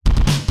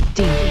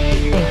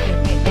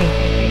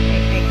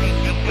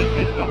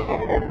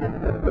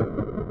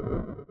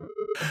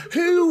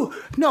Who?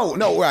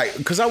 No, right.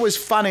 Because I was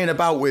fanning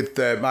about with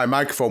my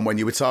microphone when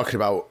you were talking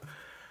about.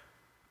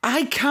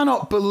 I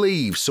cannot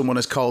believe someone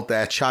has called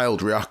their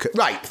child Ryoka.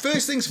 Right,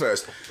 first things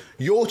first.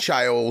 Your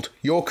child,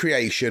 your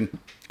creation,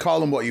 call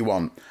them what you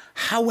want.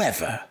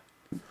 However,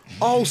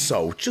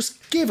 also,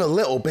 just give a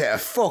little bit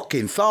of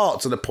fucking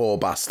thought to the poor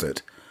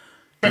bastard.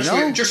 Especially,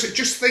 you know?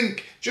 just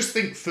think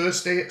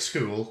first day at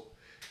school,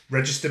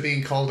 register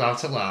being called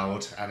out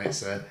aloud, and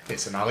it's an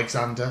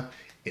Alexander,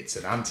 it's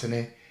an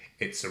Anthony,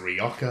 it's a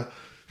Ryoka.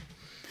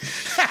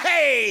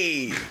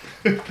 Hey!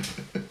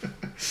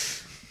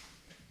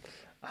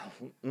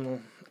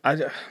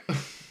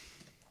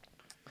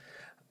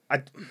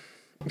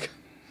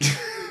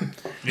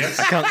 Yes.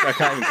 I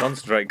can't even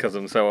concentrate because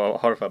I'm so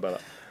horrified by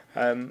that.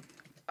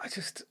 I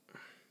just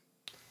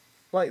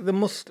like there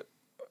must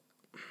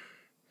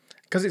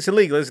because it's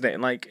illegal, isn't it?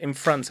 And like in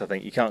France, I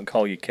think you can't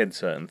call your kids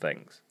certain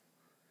things.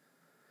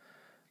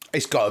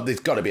 There's got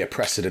to be a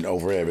precedent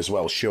over here as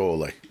well,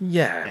 surely.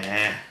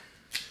 Yeah.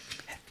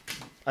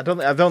 I don't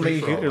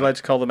think you're allowed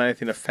to call them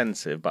anything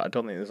offensive, but I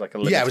don't think there's like a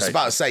limitation. Yeah, I was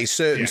about to say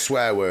certain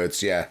swear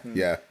words. Yeah.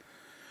 I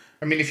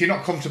mean, if you're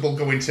not comfortable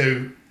going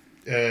to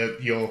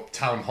your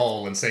town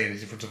hall and saying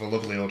it in front of a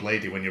lovely old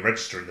lady when you're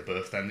registering the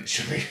birth, then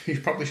you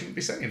probably shouldn't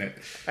be saying it.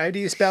 How do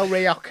you spell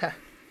Ryoka?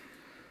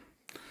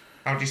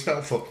 How do you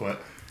spell fuckwit?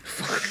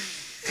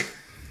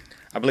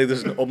 I believe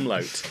there's an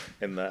umlaut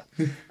in there.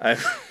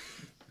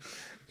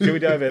 Should we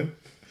dive in?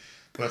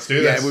 Let's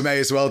do this. Yeah, we may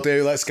as well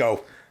do. Let's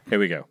go. Here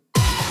we go.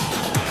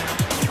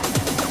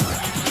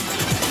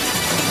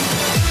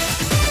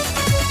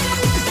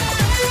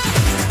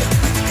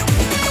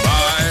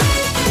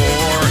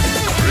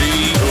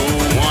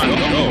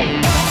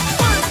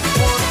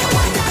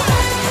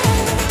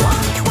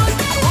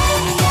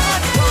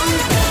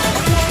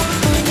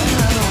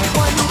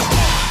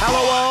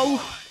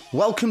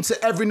 Welcome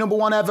to Every Number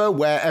One Ever,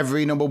 where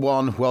every number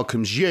one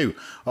welcomes you.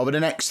 Over the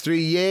next 3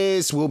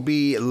 years, we'll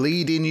be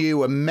leading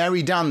you a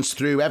merry dance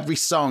through every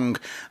song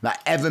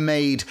that ever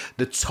made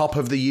the top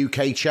of the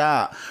UK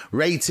chart,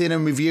 rating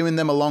and reviewing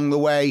them along the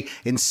way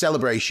in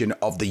celebration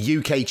of the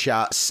UK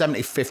chart's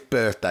 75th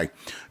birthday.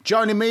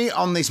 Joining me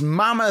on this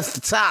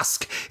mammoth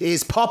task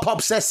is pop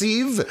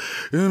obsessive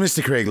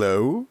Mr. Craig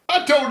Lowe.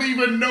 I don't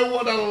even know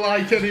what I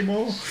like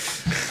anymore.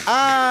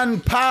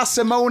 And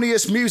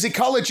parsimonious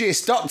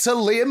musicologist Dr.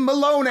 Liam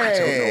Maloney. I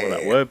don't know what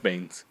that word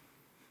means.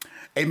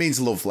 It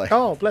means lovely.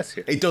 Oh, bless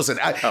you. It doesn't.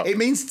 It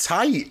means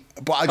tight,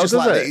 but I just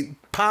does like it? it.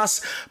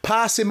 Parsimonious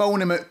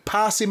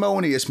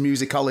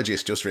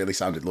musicologist just really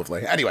sounded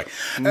lovely. Anyway.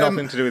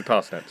 Nothing to do with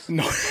parsnips.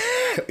 No,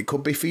 it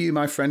could be for you,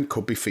 my friend.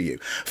 Could be for you.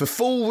 For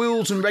full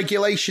rules and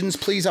regulations,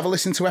 please have a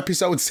listen to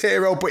episode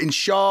 0. But in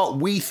short,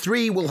 we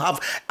three will have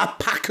a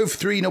pack of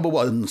 3 number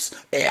ones.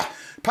 Yeah.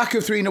 Pack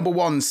of 3 number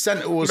ones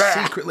sent to us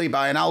secretly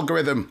by an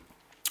algorithm.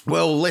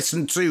 We'll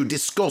listen to,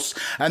 discuss,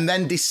 and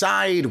then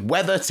decide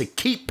whether to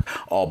keep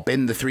or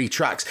bin the 3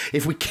 tracks.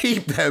 If we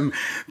keep them,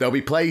 they'll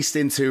be placed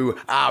into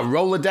our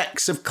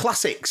Rolodex of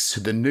classics,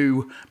 the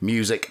new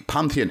music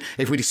pantheon.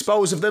 If we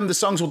dispose of them, the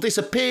songs will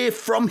disappear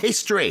from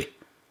history.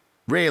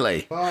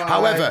 Really. Bye.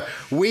 However,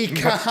 we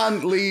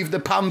can't leave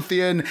the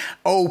pantheon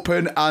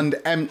open and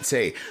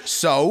empty.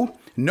 So,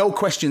 no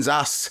questions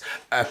asked,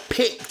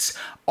 picked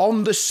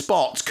on the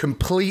spot,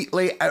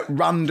 completely at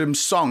random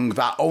song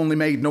that only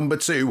made number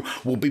 2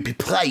 will be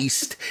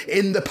placed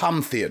in the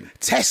pantheon.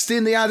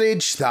 Testing the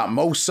adage that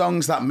most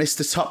songs that missed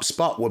the top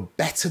spot were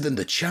better than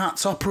the chart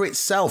topper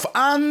itself,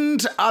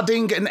 and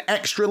adding an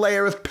extra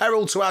layer of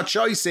peril to our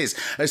choices.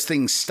 As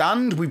things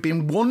stand, we've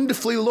been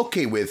wonderfully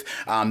lucky with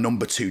our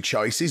number 2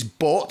 choices,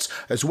 but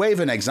as way of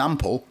an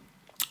example,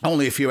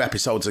 only a few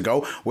episodes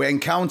ago, we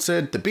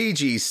encountered the Bee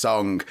Gees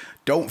song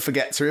Don't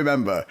Forget to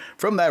Remember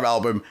from their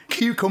album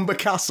Cucumber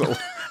Castle.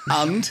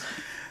 and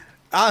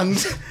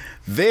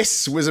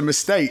this was a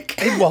mistake.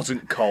 It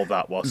wasn't called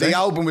that, was it? The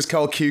album was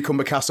called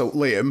Cucumber Castle.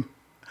 Liam,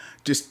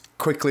 just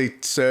quickly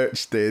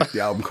search the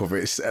album cover.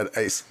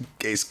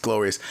 It's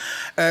glorious.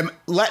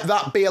 Let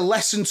that be a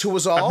lesson to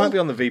us all. I might be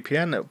on the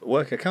VPN at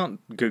work. I can't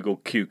Google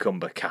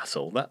Cucumber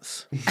Castle.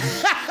 That's...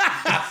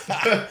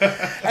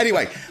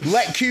 Anyway,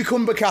 let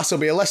Cucumber Castle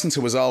be a lesson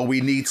to us all.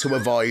 We need to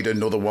avoid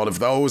another one of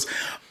those.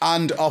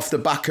 And off the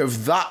back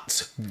of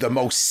that, the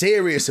most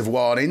serious of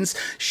warnings,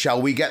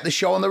 shall we get the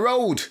show on the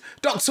road?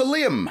 Dr.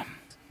 Liam.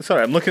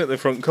 Sorry, I'm looking at the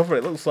front cover.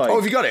 It looks like... Oh,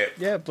 have you got it?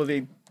 Yeah,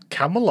 bloody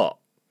Camelot.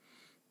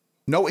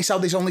 Notice how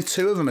there's only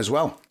 2 of them as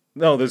well.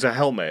 No, there's a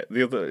helmet.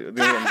 The other one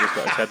just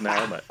got his head in a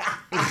helmet.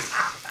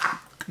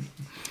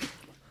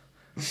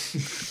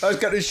 Let's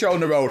get this show on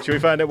the road. Should we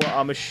find out what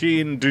our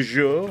machine du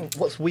jour?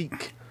 What's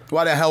weak?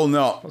 Why the hell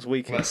not? What's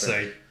weak? Let's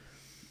see.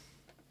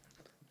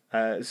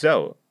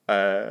 So,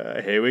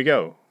 here we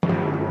go.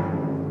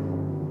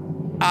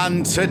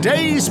 And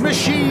today's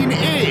machine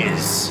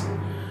is...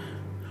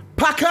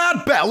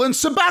 Packard, Bell and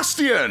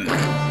Sebastian.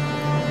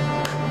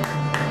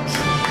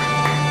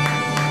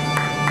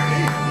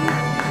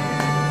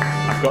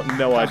 I I've got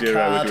no idea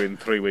how we're doing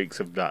 3 weeks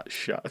of that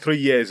show. 3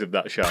 years of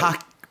that show.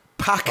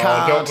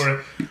 Packard, don't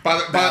worry.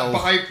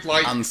 By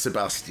like and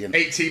Sebastian.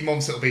 18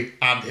 months it'll be,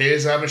 and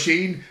here's our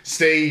machine,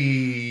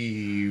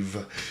 Steve.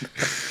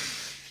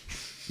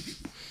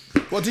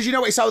 Well, did you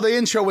notice how the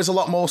intro was a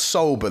lot more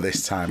sober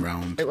this time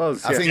round? It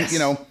was, I yeah. think,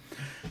 Yes.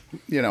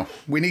 you know,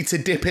 we need to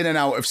dip in and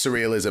out of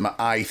surrealism,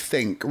 I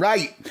think.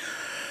 Right.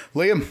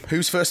 Liam,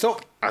 who's first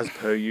up? As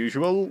per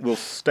usual, we'll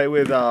stay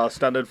with our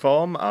standard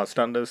form, our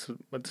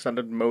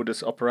standard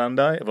modus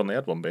operandi. I've only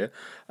had one beer.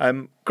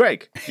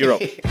 Greg, you're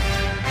up.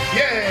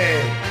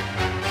 Yay!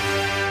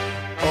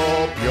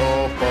 Up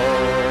your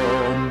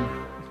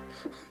bum.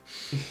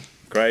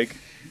 Greg,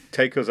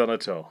 take us on a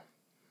tour.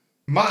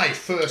 My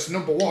first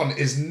number one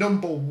is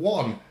number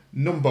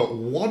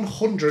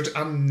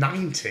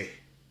 190.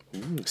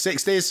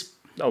 60s.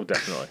 Oh,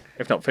 definitely.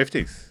 If not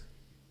 50s.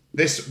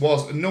 This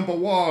was number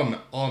 1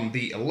 on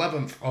the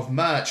 11th of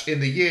March in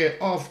the year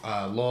of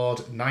our Lord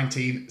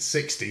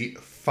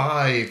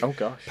 1965. Oh,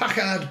 gosh.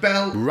 Packard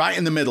Bell. Right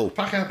in the middle.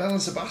 Packard Bell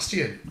and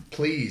Sebastian,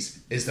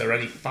 please, is there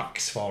any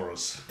facts for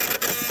us?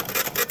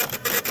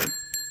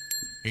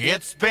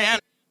 It's been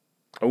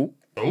Oh,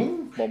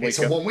 Oh, it's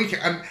a weeker. 1 week.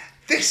 And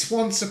this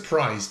one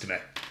surprised me.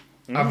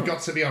 I've got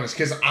to be honest,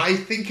 because I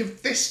think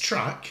of this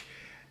track,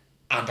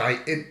 and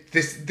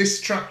this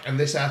track and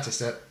this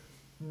artist are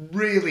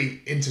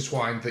really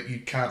intertwined that you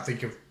can't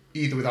think of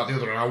either without the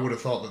other. And I would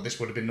have thought that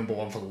this would have been number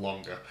 1 for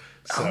longer.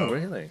 So oh,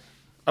 really?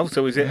 Oh,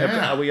 so is it?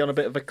 Yeah. Are we on a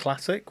bit of a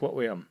classic? What are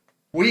we on?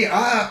 we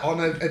are on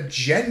a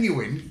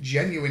genuine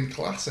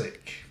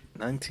classic.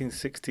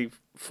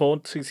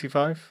 1964,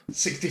 65?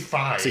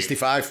 65.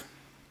 65.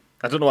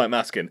 I don't know why I'm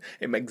asking.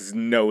 It makes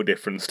no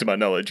difference to my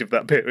knowledge of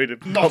that period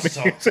of Not pop at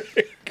all.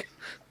 music.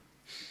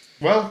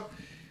 Well,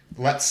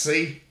 let's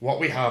see what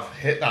we have.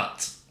 Hit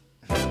that.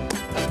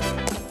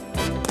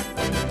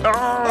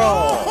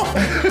 Oh!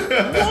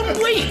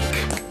 1 week.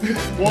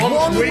 1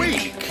 1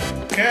 week.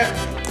 Yeah.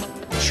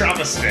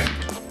 Travesty.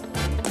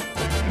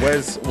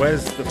 Where's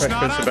the Fresh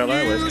Prince of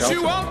Bel-Air? Where's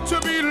Carlton? want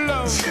to be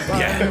loved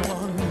Yeah.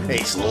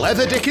 It's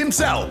Leatherdick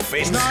himself.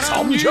 It's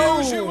Tom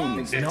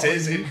Jones. It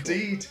is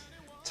indeed.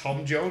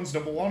 Tom Jones,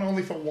 number 1,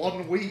 only for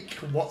 1 week.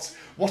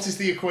 What is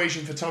the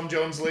equation for Tom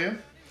Jones, Liam?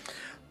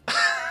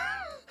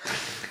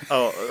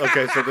 Oh,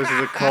 okay, so this is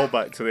a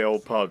callback to the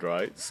old pod,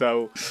 right?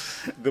 So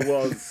there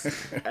was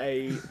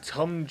a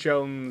Tom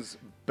Jones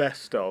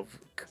best of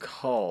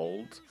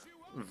called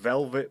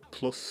Velvet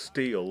plus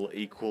Steel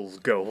equals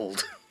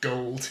Gold.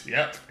 Gold,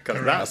 yep.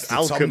 Because That's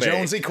that's the Tom alchemy.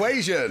 Jones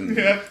equation.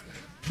 Yep.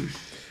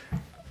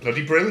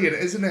 Bloody brilliant,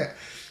 isn't it?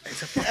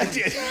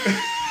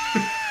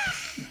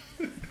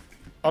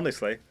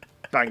 Honestly,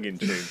 banging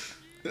tune.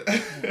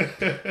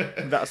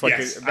 That's like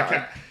Yes,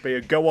 that'd be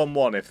a go on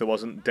one if there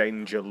wasn't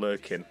danger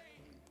lurking.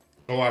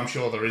 Oh, I'm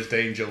sure there is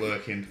danger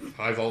lurking.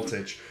 High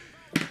voltage.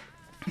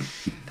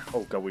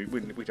 Oh god, we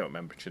don't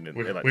mention it.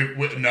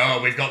 No,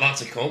 we've got that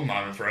to come,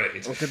 I'm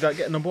afraid. Did that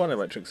get number 1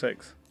 Electric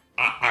Six?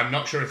 I'm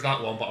not sure if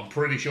that one, but I'm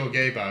pretty sure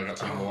Gay Bar got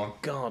to number 1.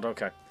 God,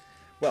 okay.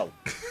 Well,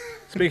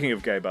 speaking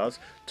of gay bars,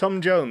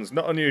 Tom Jones,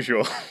 not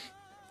unusual.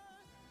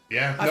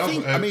 Yeah, I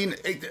think, I mean,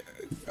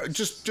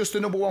 just a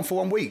number 1 for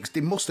 1 week.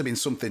 There must have been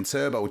something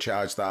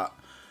turbocharged that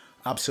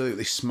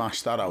absolutely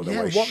smashed that out of the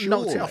Yeah, way. what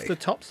knocked it surely. off the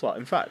top slot?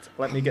 In fact,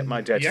 let me get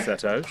my dead yeah,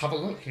 set out. have a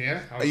look,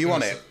 yeah. Are you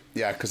on it?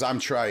 Yeah, because I'm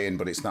trying,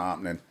 but it's not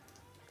happening.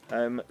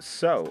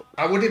 So,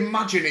 I would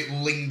imagine it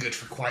lingered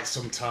for quite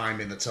some time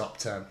in the top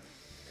 10.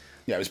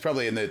 Yeah, it was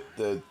probably in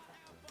the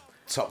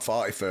top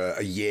 40 for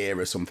a year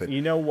or something.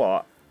 you know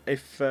what?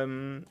 If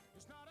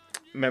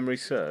memory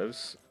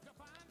serves,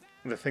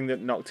 the thing that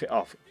knocked it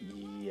off,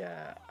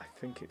 yeah, I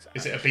think it's...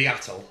 Is it a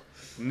Beatle?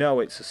 No,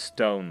 it's a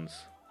Stones.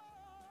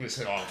 It's,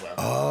 well,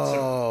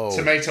 Oh.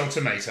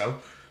 Tomato.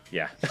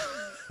 Yeah.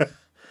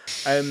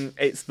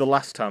 It's The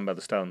Last Time by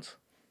the Stones.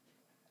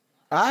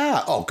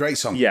 Great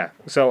song. Yeah,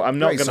 so I'm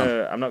not Great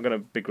gonna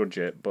begrudge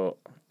it, but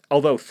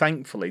although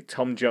thankfully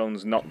Tom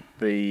Jones knocked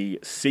the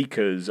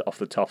Seekers off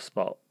the top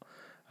spot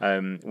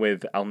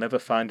with "I'll Never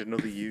Find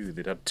Another You."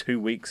 They'd had 2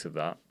 weeks of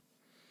that,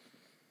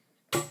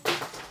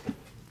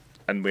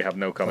 and we have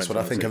no comments. That's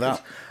what I think of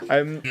that.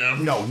 Yeah.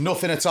 No,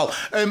 nothing at all.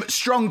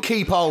 Strong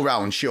keep all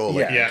round, surely.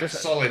 Yeah. Yeah,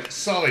 Just-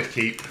 solid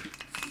keep.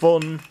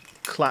 Fun,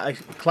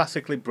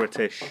 classically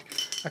British.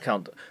 I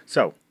can't.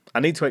 So I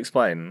need to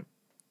explain.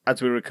 As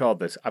we record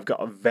this, I've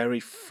got a very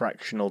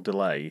fractional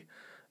delay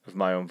of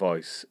my own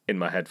voice in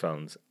my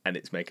headphones, and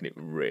it's making it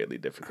really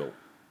difficult.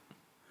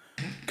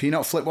 Can you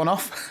not flip one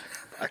off?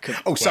 I can.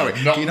 Oh, sorry.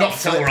 not- Can you not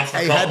flip tell her off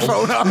the a call.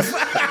 headphone off?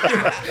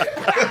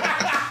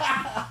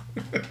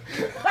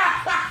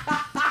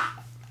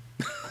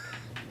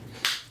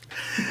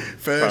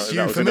 First Well, that was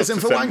euphemism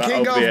enough for to send that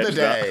wanking over the of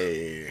the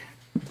edge,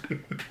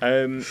 that.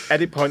 day.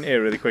 Edit point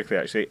here really quickly,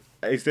 actually.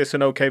 Is this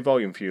an okay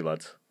volume for you,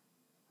 lads?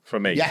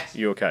 From me? Yes.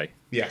 You okay?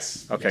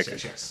 Yes. Okay.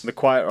 Yes. The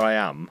quieter I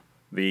am,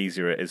 the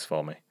easier it is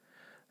for me.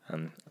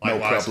 No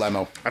Likewise.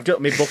 problemo. I've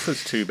got my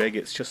buffer's too big.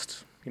 It's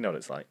just, you know what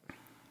it's like.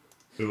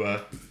 Who,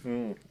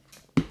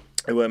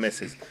 Who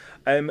misses?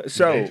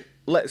 So,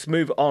 let's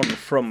move on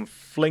from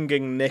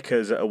flinging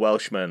knickers at a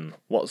Welshman.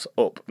 What's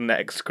up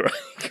next, Craig?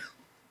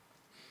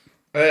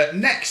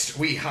 Next,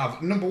 we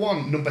have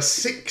number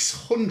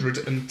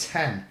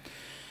 610.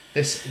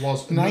 This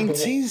was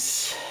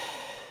 90s?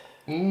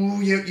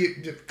 Ooh,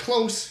 you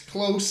close.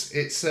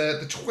 It's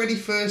the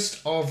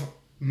 21st of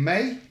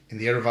May in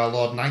the year of our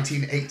Lord,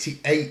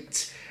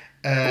 1988.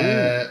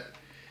 Bell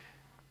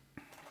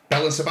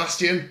and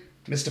Sebastian,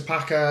 Mr.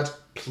 Packard,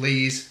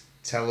 please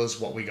tell us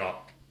what we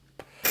got.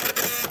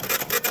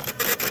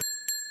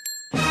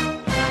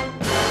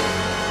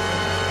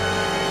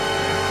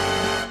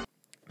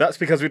 That's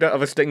because we don't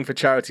have a sting for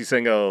charity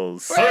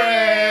singles.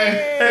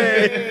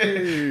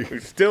 Hooray!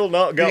 We've still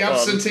not got The one.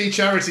 absentee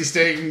charity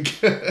sting.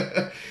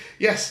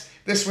 Yes,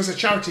 this was a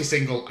charity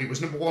single. It was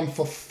number 1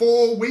 for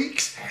 4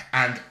 weeks,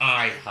 and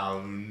I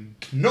have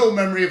no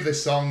memory of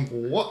this song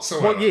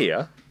whatsoever. What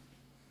year?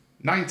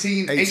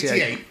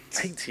 1988.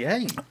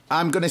 88.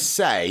 I'm going to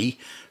say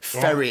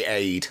Ferry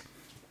Aid.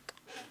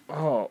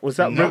 Oh, was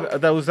that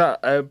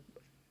Nope.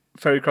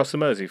 Ferry Across the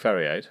Mersey,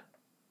 Ferry Aid?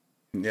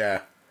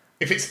 Yeah.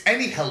 If it's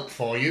any help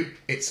for you,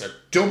 it's a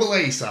double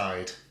A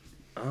side.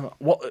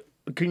 What?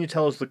 Can you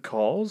tell us the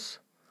cause?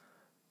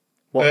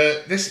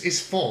 What? This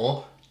is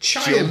for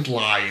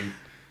Childline.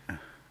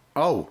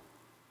 Oh,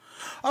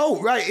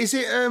 right. Is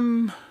it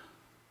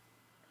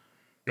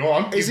Go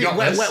on. Is you've it got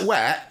wet, this. wet,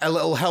 wet? A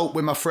little help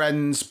with my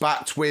friends,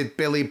 backed with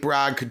Billy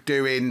Bragg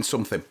doing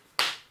something.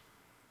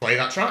 Play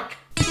that track.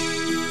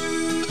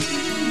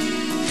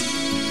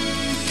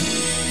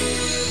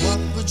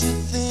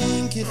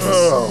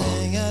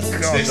 God,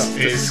 This that's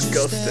is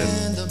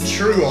disgusting.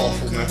 true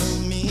awfulness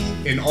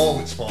in all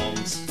its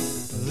forms.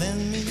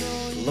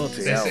 Bloody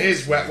This hell.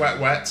 is Wet, Wet,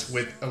 Wet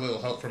with a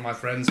little help from my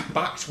friends,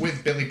 backed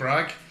with Billy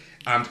Bragg,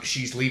 and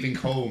She's Leaving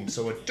Home.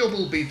 So a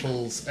double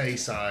Beatles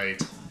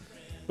A-side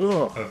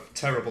Ugh. of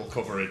terrible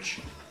coverage.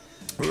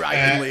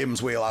 Right in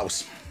Liam's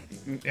wheelhouse.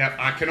 Yeah,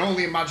 I can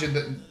only imagine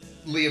that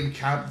Liam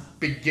can't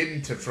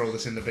begin to throw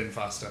this in the bin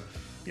faster.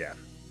 Yeah.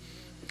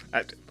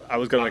 I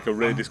was going to make a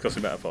really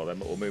disgusting metaphor then,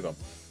 but we'll move on.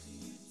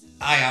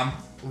 I am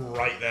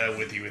right there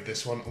with you with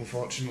this one,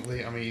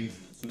 unfortunately. I mean,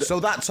 So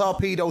that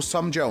torpedoes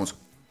Tom Jones.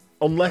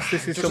 Unless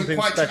this is doesn't something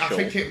quite. special.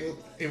 I think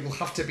it will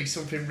have to be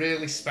something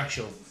really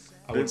special.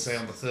 I would say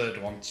on the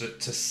third one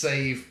to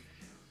save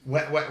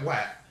Wet, Wet,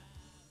 Wet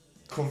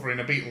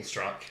covering a Beatles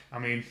track. I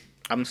mean,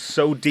 I'm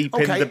so deep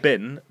in Okay. the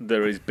bin,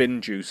 there is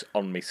bin juice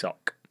on me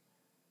sock.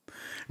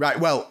 Right,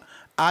 well,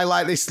 I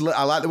like this.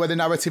 I like the way the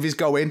narrative is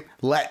going.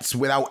 Let's,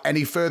 without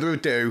any further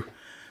ado,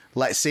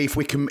 let's see if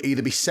we can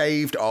either be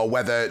saved or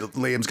whether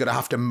Liam's going to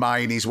have to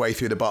mine his way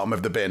through the bottom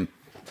of the bin.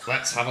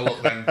 let's have a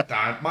look then.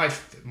 Dan. My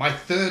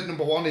third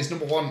number one is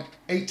number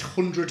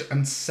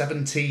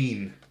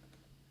 817.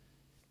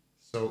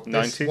 So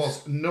this 90s?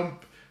 was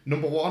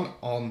number 1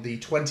 on the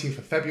 20th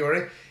of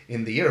February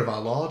in the year of our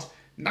Lord,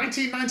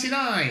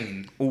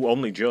 1999. Ooh,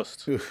 only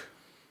just.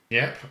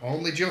 Yep,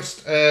 only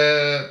just.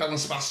 Bell and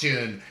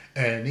Sebastian,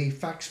 any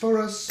facts for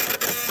us?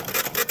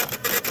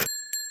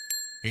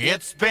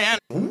 It's been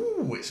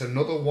Ooh, it's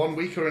another 1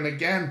 weeker, and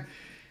again,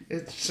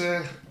 it's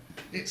a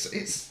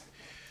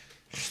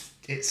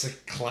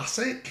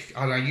classic,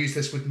 and I use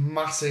this with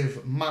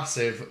massive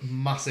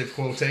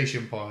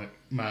quotation point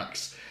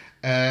marks.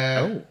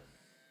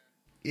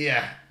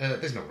 Yeah,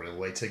 there's no real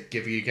way to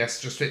give you a guess.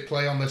 Just hit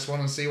play on this one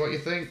and see what you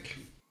think.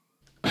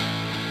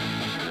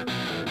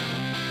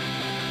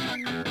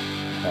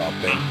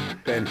 Oh,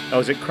 bin. Oh,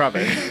 is it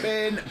Krabby?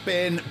 Bin.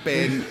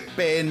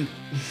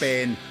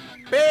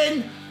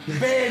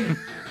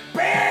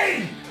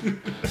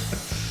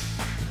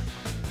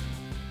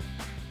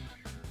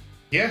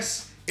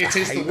 Yes, it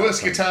is the hate that worst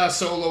song. guitar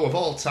solo of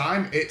all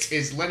time. It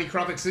is Lenny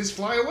Kravitz's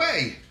 "Fly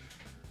Away."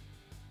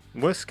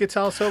 Worst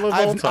guitar solo of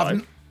all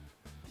time?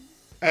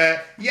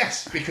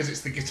 Yes, because it's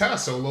the guitar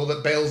solo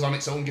that bails on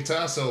its own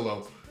guitar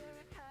solo.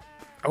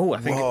 Oh, I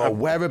think... Whoa,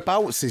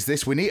 whereabouts is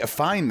this? We need to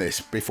find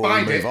this before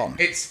Find we it. move on.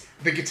 It's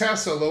the guitar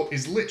solo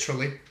is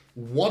literally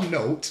one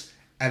note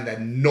and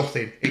then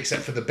nothing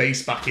except for the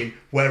bass backing,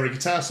 where a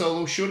guitar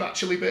solo should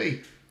actually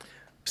be.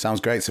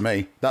 Sounds great to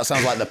me. That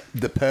sounds like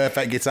the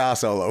perfect guitar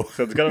solo.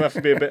 So there's going to have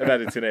to be a bit of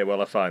editing here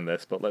while I find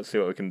this, but let's see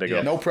what we can dig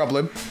up. No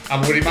problem. I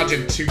would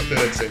imagine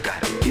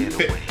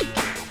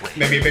 2/3.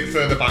 Maybe a bit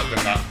further back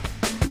than that.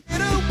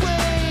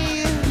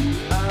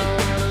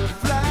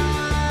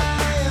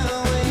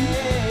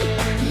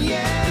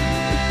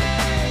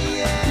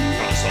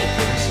 That's all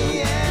for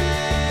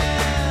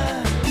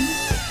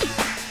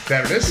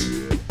There it is.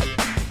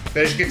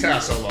 There's your guitar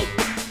solo.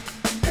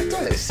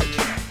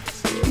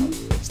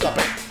 Stop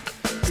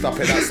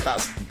it.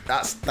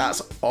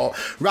 That's all.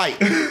 Right.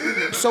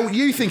 So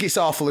you think it's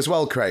awful as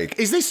well, Craig?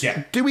 Is this?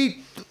 Yeah.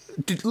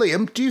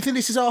 Liam, do you think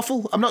this is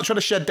awful? I'm not trying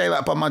to shed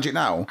daylight upon magic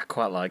now. I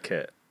quite like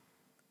it.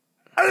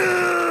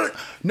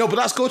 No, but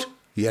that's good.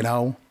 You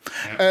know,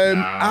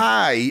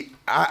 I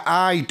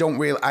don't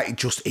really.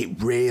 It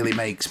really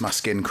makes my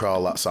skin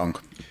crawl. That song.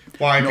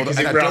 Why? No, Because,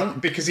 and I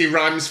don't- because he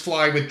rhymes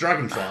fly with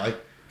dragonfly.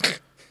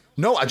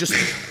 No,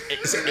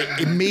 it's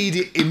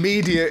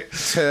immediate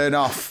turn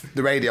off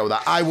the radio.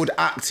 That I would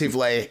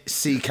actively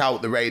seek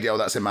out the radio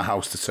that's in my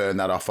house to turn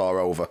that off or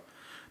over.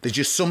 There's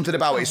just something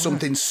about it,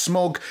 something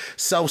smug,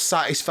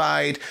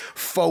 self-satisfied,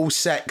 faux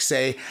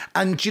sexy.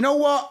 And do you know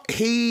what?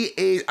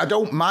 I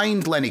don't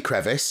mind Lenny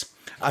Kravitz.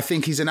 I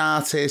think he's an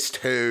artist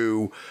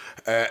who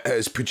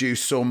has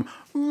produced some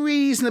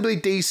reasonably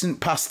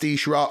decent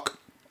pastiche rock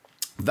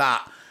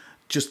that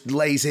just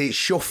lazy,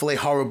 shuffly,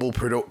 horrible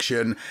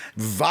production,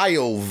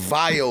 vile,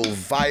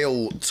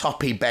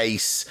 toppy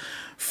bass.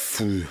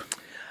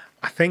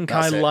 I think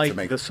That's I it like for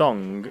me. the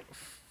song,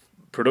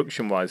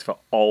 production-wise, for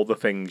all the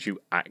things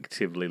you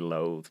actively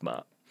loathe,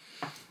 Matt.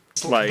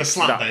 Like the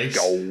slap bass.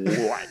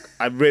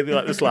 I really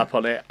like the slap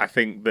on it. I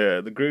think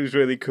the groove's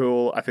really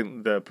cool. I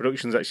think the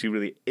production's actually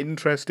really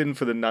interesting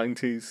for the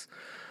 90s.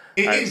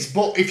 It is,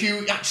 but if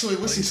you actually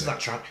listen to that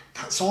track,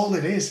 that's all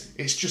it is.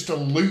 It's just a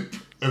loop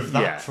of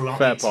that throughout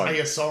the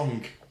entire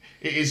song.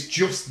 It is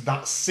just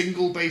that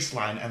single bass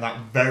line and that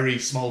very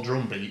small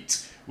drum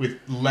beat with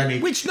Lenny.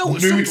 Which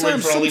noodling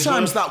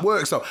sometimes that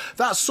works though.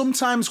 That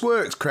sometimes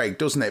works, Craig,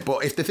 doesn't it?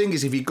 But if the thing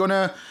is, if you're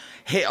gonna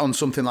hit on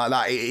something like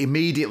that, it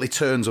immediately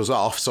turns us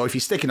off. So if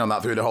you're sticking on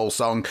that through the whole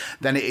song,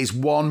 then it is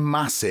one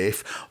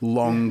massive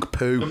long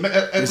poo.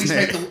 At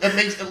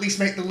least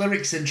make the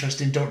lyrics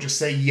interesting. Don't just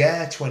say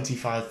yeah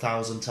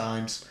 25,000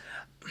 times.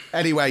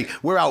 Anyway,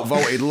 we're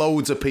outvoted.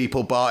 Loads of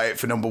people bought it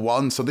for number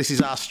one. So this is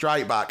our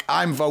strike back.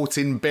 I'm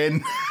voting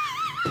bin.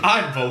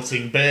 I'm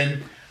voting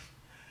bin.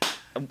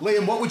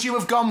 Liam, what would you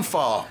have gone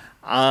for?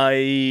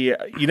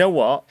 You know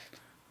what?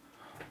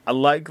 I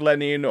like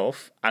Lenny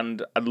enough,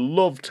 and I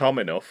love Tom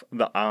enough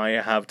that I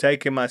have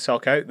taken my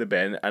sock out the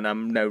bin, and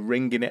I'm now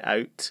wringing it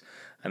out,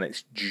 and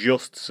it's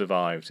just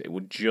survived. It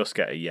would just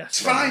get a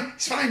yes.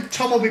 It's fine.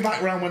 Tom will be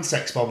back around when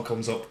Sex Bomb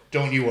comes up.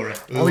 Don't you worry.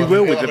 Oh, he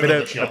will, with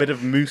a bit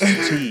of mousse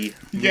tea.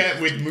 Yeah,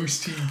 with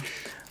mousse tea.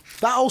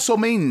 That also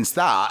means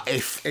that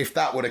if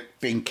that would have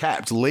been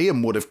kept,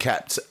 Liam would have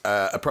kept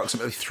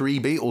approximately 3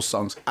 Beatles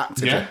songs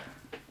active.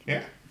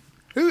 Yeah.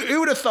 Who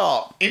would have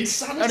thought?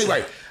 Insanity.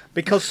 Anyway.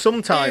 Because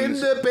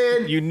sometimes In the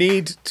bin. you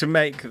need to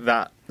make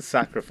that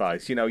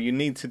sacrifice. You know, you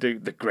need to do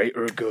the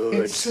greater good.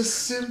 It's a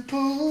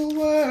simple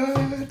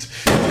word.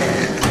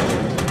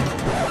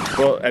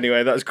 But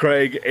anyway, that's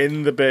Craig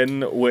in the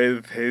bin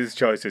with his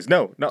choices.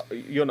 No,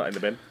 you're not in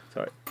the bin.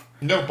 Sorry.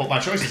 No, but my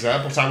choices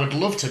are. But I would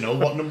love to know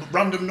what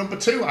random number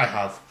 2 I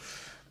have.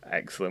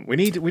 Excellent. We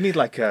need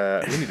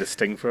a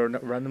sting for a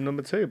random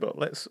number 2. But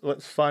let's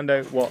find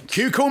out what.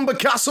 Cucumber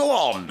Castle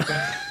on.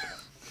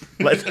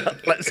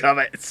 let's have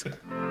it.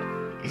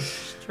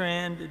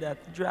 Stranded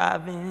at the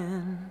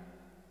drive-in.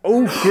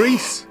 Oh,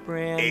 Grease.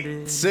 Branded.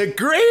 It's a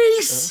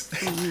Grease.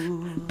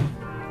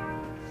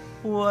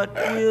 What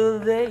will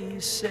they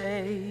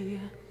say?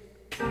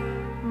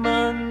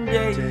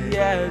 Monday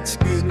at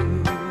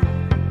school.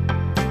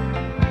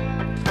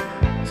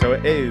 So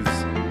it is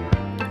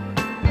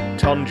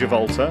Ton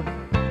Travolta,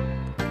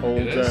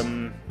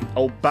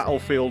 old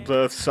Battlefield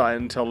Earth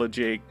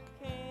Scientology,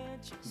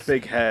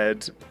 big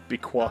head,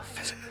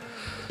 becoiffed.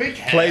 Big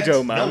head,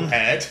 Play-Doh man. No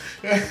head.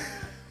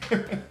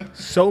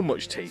 So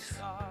much teeth.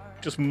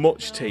 Just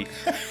much teeth.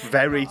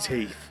 Very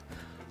teeth.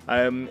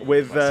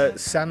 With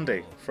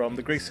Sandy from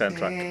the Grease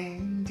soundtrack.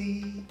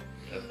 Andy.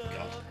 Oh,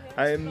 God.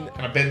 Um,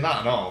 Can I bin that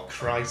and all?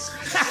 Christ.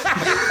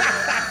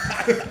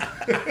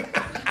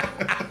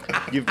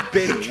 You've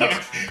been.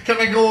 Can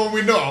I go on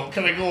without?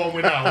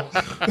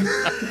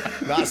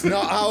 That's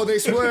not how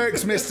this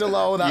works, Mr.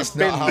 Lowe. That's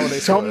not how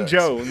this Tom works.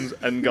 Jones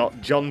and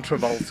got John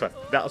Travolta.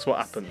 That's what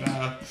happened.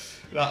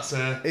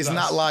 Isn't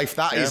that life?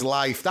 That is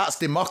life. That's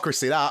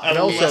democracy, that. And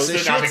also, also,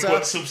 an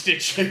adequate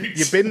substitute.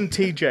 You bin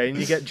TJ and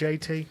you get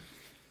JT.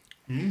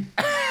 And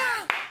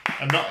not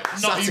even the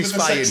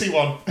Satisfying. sexy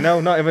one. No,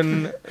 not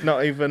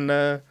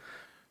even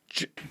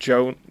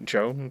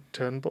Joan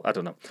Turnbull. I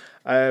don't know.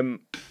 I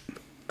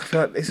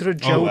feel like, is there a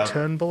Joe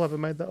Turnbull? Have I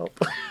made that up?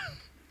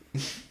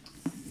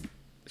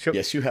 Sure.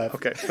 Yes, you have.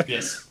 Okay.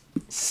 Yes.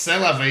 C'est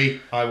la vie.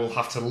 I will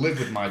have to live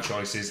with my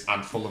choices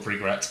and full of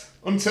regret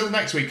until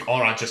next week,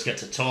 or I just get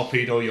to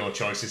torpedo your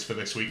choices for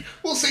this week.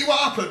 We'll see what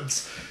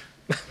happens.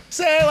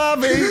 C'est la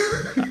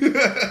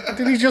vie.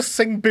 Did he just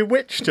sing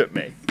Bewitched at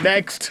me?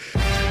 Next.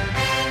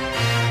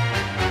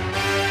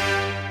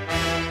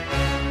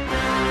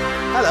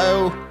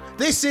 Hello.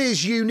 This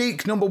is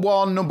unique number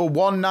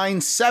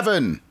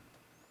 197.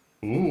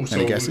 Ooh, so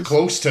Any we're guesses?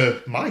 close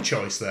to my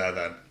choice there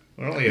then.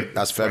 We're only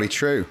That's very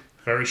true.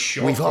 very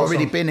short. We've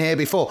already been here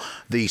before.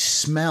 The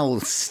smell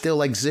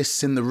still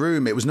exists in the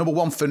room. It was number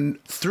 1 for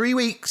 3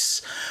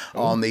 weeks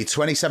on the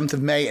 27th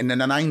of May in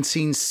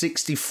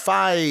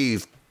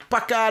 1965.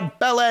 Packard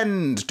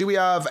Bellend. Do we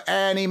have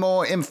any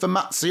more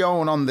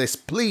information on this,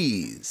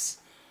 please?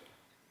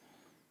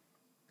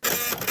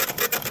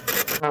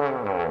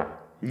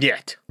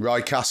 Yet.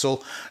 Roy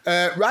Castle.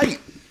 Right.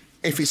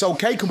 If it's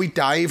okay, can we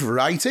dive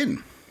right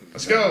in?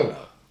 Let's go.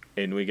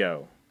 In we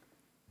go.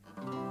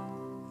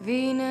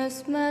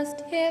 Venus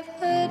must have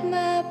heard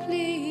my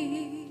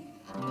plea.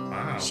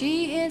 Wow.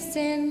 She has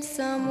sent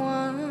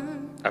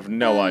someone I have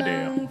no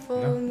idea.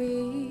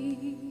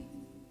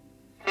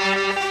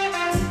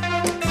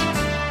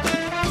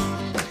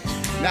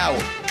 Now,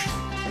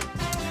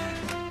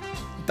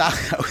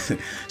 that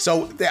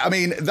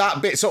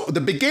bit. So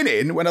the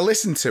beginning, when I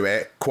listened to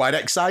it, quite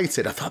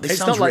excited. I thought this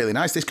sounds really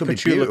nice. This could be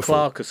beautiful.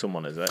 Clark or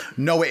someone, is it?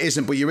 No, it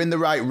isn't. But you're in the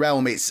right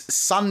realm. It's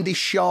Sandy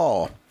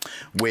Shaw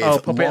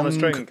with Puppet on a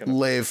String.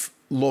 Live,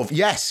 Love.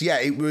 Yes, yeah.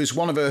 It was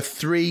one of her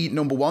 3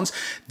 number ones.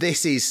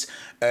 This is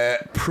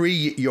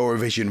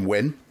pre-Eurovision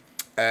win.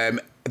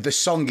 The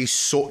song is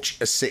such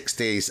a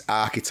 60s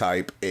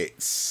archetype.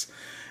 It's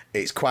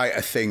quite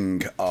a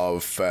thing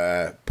of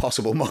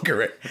possible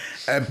mockery.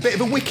 A bit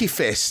of a wiki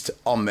fist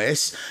on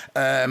this.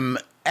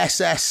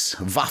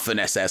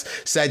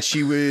 Waffen-SS, said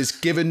she was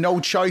given no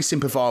choice in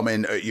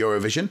performing at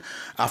Eurovision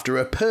after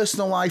her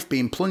personal life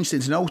being plunged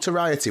into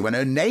notoriety when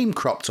her name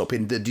cropped up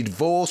in the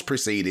divorce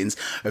proceedings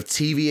of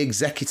TV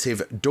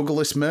executive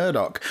Douglas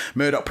Murdoch.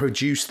 Murdoch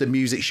produced the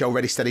music show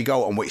Ready Steady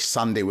Go, on which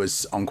Sandy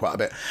was on quite a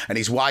bit, and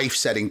his wife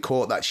said in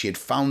court that she had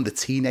found the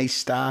teenage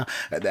star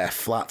at their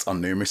flat on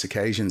numerous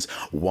occasions,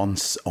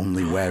 once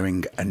only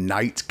wearing a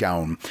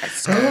nightgown.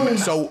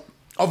 So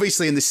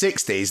obviously in the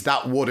 60s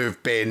that would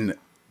have been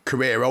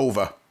career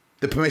over.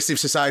 The Permissive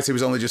Society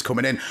was only just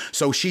coming in,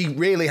 so she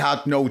really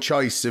had no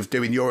choice of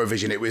doing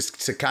Eurovision. It was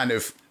to kind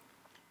of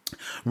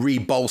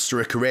re-bolster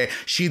her career.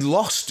 She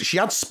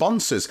had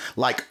sponsors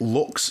like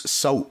Lux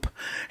Soap,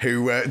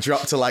 who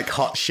dropped her like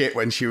hot shit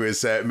when she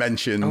was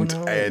mentioned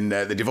in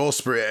the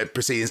divorce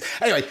proceedings.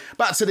 Anyway,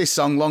 back to this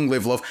song, Long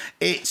Live Love.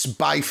 It's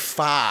by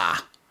far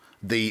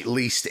the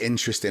least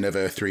interesting of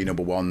her 3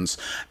 number ones,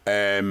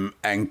 and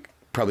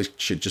probably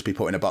should just be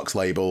put in a box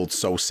labelled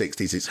So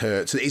 60s It's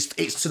Hurt. So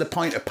it's to the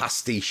point of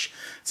pastiche,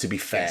 to be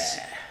fair.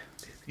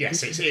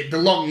 Yes, it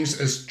belongs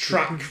as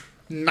track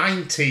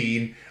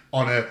 19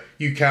 on a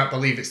You Can't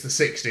Believe It's the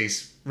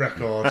 60s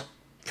record.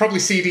 Probably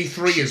CD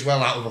 3 as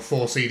well, out of a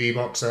 4 CD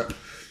box set.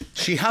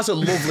 She has a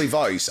lovely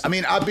voice. I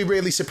mean, I'd be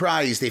really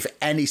surprised if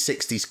any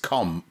 60s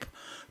comp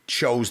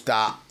chose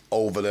that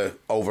over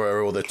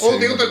her other 2. Well,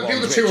 the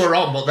other 2 are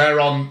on, but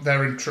they're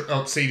in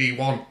CD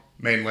 1.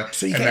 Mainly.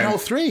 So you're getting all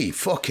 3?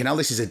 Fucking hell,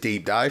 this is a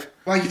deep dive.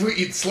 Well,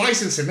 it's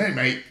licensing there,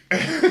 mate.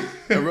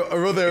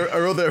 Or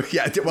other,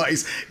 yeah. What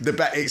is the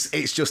bet?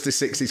 It's just a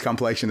 60s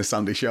compilation of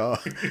Sandy Shaw.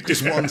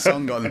 Just one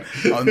song on 3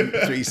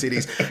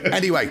 CDs.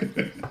 Anyway,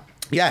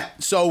 yeah.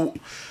 So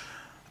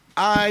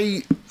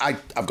I've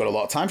got a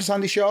lot of time for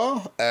Sandy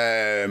Shaw.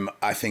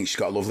 I think she's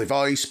got a lovely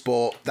voice,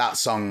 but that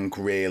song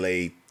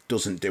really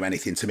doesn't do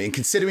anything to me. And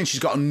considering she's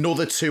got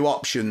another 2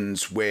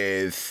 options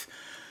with.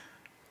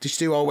 Just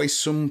do Always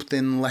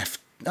Something Left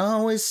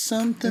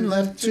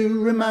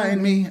to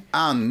Remind Me,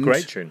 and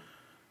great tune,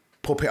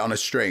 Puppet on a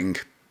String,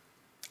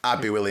 I'd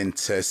be willing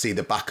to see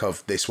the back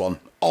of this one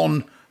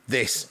on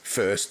this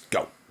first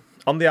go.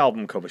 On the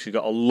album cover, she's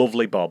got a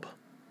lovely bob.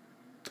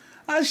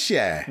 As she?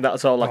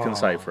 That's all I can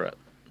say for it.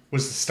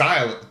 Was the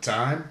style at the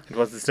time. It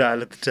was the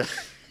style at the time.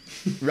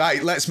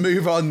 Right, let's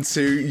move on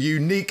to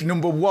unique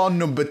number 1,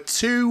 number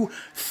 2,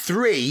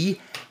 3,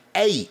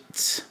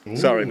 8. Ooh,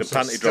 sorry, the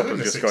panty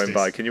dropper's just 60s. Going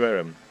by. Can you hear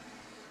him?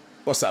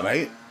 What's that,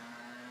 mate?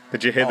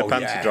 Did you hear the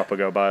panty dropper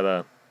go by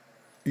there?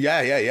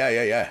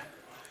 Yeah.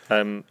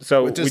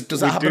 So does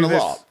that happen a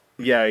lot?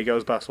 Yeah, he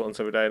goes past once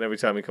every day, and every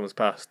time he comes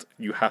past,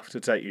 you have to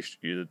take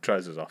your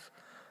trousers off.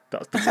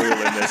 That's the rule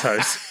in this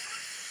house.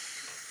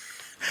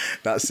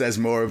 That says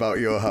more about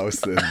your house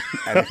than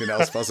anything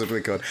else possibly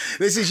could.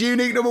 This is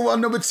unique number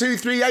 1, number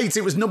 238.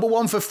 It was number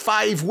 1 for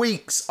 5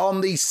 weeks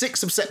on the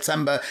 6th of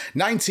September,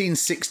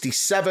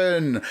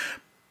 1967.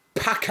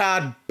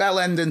 Packard,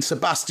 Bellend and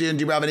Sebastian,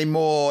 do you have any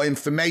more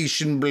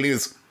information,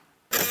 please?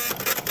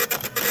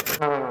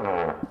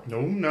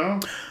 No.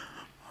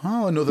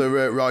 Oh,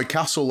 another Roy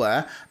Castle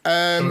there.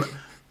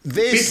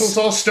 Beatles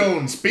or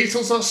Stones?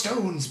 Beatles or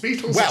Stones?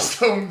 Beatles or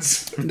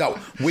Stones? No,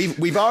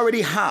 we've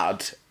already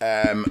had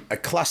a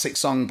classic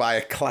song by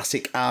a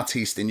classic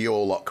artist in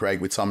your lot,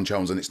 Craig, with Tom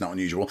Jones, and it's not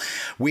unusual.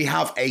 We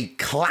have a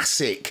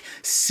classic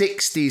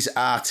 60s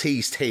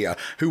artiste here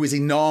who was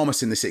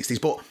enormous in the 60s,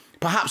 but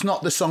perhaps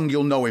not the song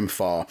you'll know him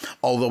for,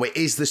 although it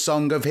is the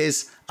song of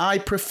his I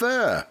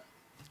Prefer,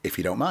 if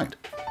you don't mind.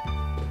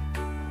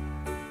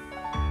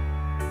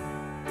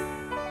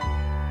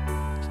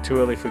 It's too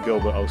early for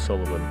Gilbert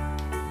O'Sullivan.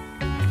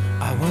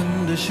 I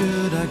wonder,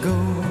 should I go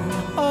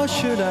or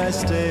should I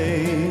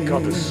stay?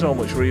 God, there's so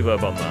much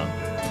reverb on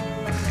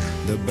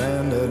that. The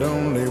band had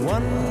only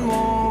one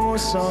more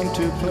song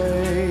to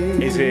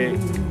play. Is it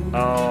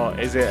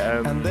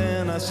and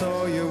then I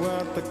saw you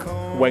at the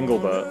corner.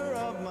 Wengelbert?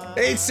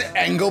 It's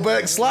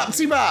Engelbert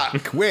Slapsy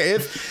Back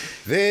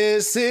with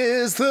This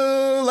Is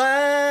the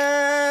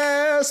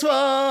Last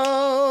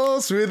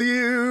Waltz with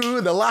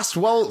You. The Last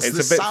Waltz.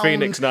 It's a bit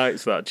Phoenix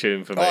Nights, that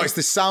tune, for me. Oh, it's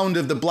the sound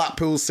of the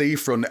Blackpool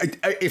seafront.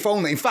 If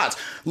only. In fact,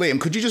 Liam,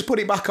 could you just put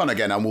it back on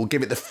again and we'll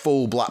give it the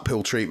full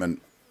Blackpool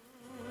treatment?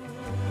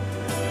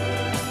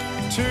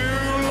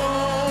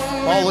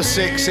 All the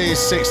 6s,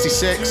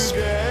 66.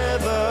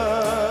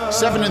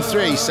 7 and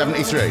 3,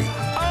 73.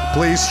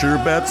 Place your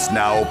bets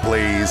now,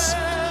 please.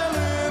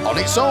 on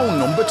its own,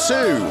 number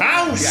 2.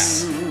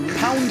 House!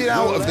 Pounding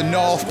out of the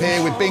North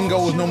Pier with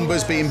Bingo's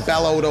numbers being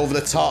bellowed over the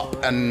top.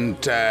 And,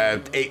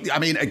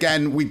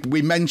 again,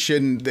 we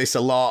mentioned this a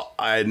lot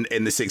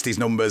in the 60s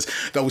numbers.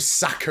 Those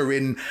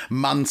saccharine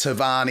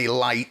Mantovani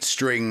light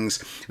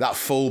strings, that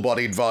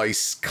full-bodied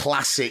voice,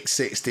 classic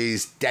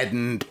 60s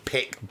deadened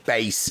pick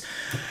bass.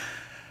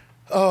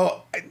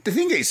 Oh, the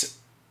thing is...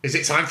 Is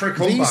it time for a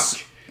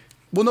comeback?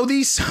 Well, no,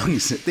 these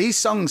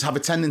songs have a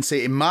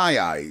tendency, in my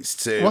eyes,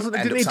 to.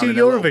 Didn't he do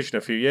Eurovision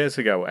a few years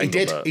ago?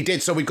 Engelbert? He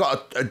did. So we've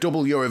got a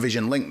double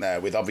Eurovision link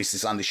there with obviously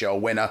Sandy Shaw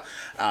winner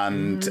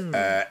and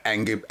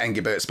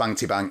Engelbert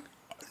Spankty Bank.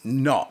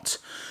 Not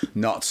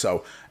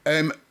so.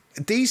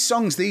 These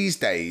songs these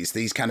days,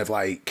 these kind of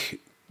like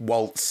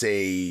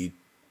waltzy,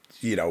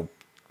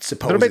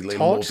 supposedly they're a bit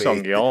torch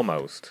songy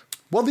almost.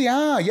 Well, they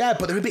are, yeah,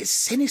 but they're a bit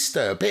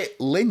sinister, a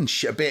bit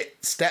Lynch, a bit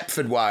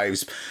Stepford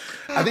Wives.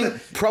 I think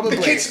probably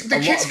the kids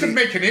could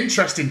make an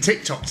interesting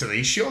TikTok to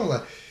these, surely.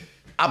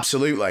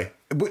 Absolutely.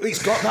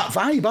 It's got that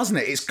vibe,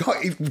 hasn't it?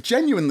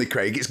 Genuinely,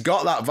 Craig, it's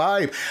got that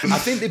vibe. I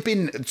think they've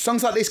been,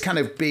 songs like this kind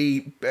of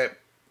tend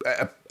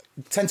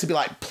to be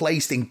like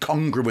placed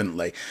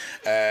incongruently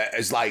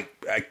as like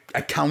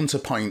a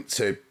counterpoint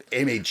to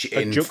image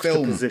in film.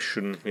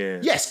 Juxtaposition, yeah.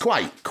 Yes,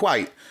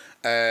 quite.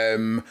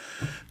 Do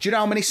you know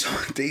how many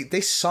songs?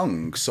 This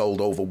song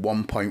sold over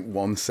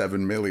 1.17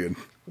 million.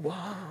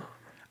 Wow.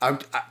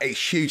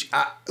 It's huge.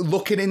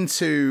 Looking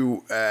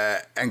into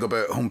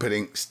Engelbert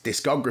Humperdinck's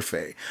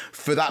discography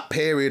for that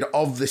period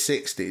of the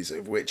 60s,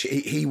 of which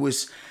he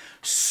was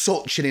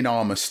such an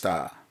enormous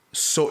star.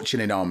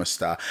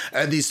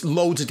 There's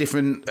loads of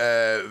different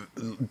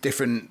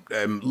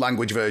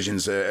language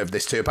versions of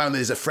this too. Apparently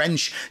there's a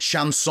French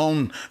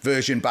chanson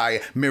version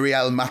by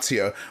Muriel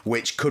Mathieu,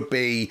 which could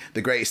be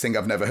the greatest thing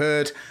I've never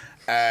heard.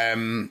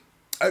 By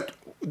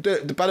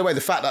the way,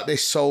 the fact that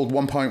this sold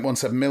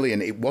 1.17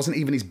 million, it wasn't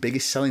even his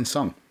biggest selling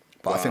song.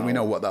 But I think we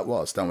know what that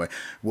was, don't we?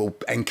 We'll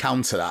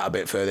encounter that a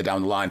bit further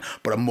down the line,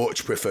 but I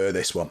much prefer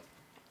this one.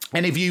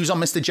 Any views on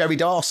Mr. Jerry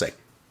Dorsey?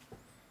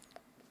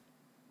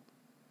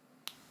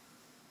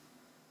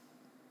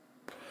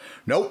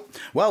 Nope.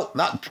 Well,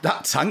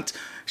 that tanked.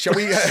 Shall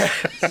we?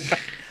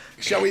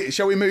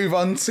 Shall we move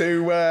on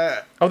to?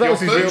 That was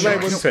his real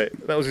name, wasn't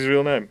it? That was his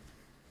real name.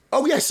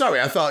 Oh yeah,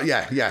 sorry. I thought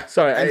yeah.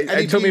 Sorry,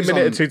 it took me a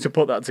minute or two to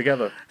put that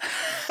together.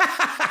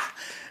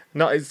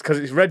 No, it's because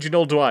it's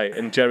Reginald Dwight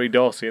and Jerry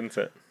Dorsey, isn't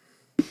it?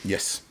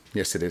 Yes,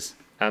 it is.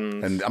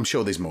 And I'm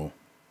sure there's more.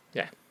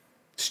 Yeah.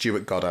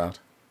 Stuart Goddard.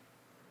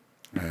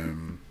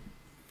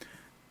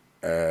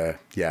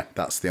 Yeah,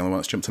 that's the only one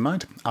that's jumped to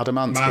mind.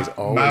 Adamant is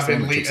always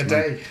Marvin Lee a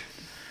day.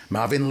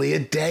 Marvin Lee a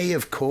day,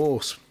 of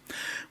course.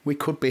 We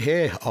could be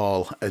here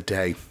all a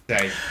day.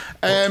 The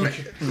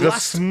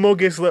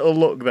smuggest little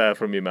look there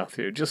from you,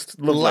 Matthew. Just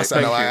lovely.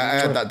 I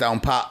had that down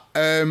pat.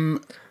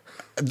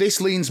 This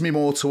leans me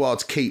more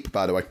towards Keep,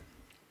 by the way.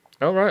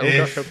 Oh, right. Oh,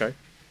 gosh, okay.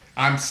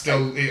 I'm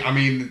still... I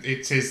mean,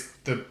 it is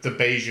the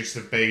beigest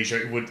of beige.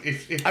 It would...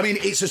 I mean,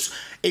 it's a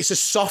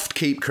soft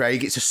Keep,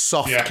 Craig. It's a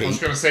soft Keep. I was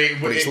going to say...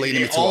 But it's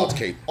leaning me towards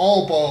Keep.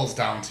 All boils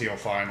down to your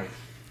final.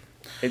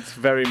 It's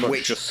very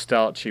much just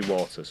starchy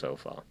water so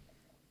far.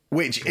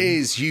 Which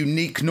is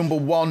unique number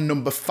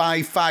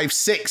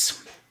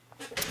 556.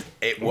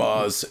 It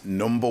was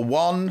number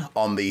 1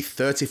 on the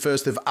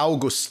 31st of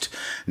August,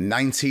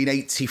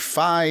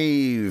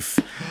 1985.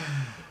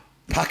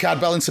 Packard,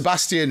 Bell and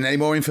Sebastian, any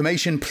more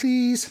information,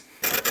 please?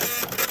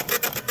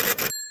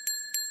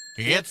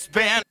 It's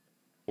been...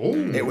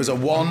 It was a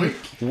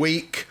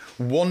one-week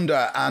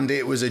wonder, and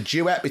it was a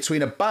duet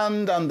between a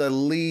band and the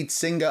lead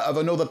singer of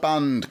another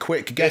band.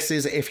 Quick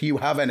guesses if you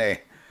have any.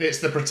 It's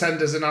the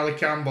Pretenders and Ali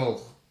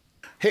Campbell.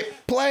 Hit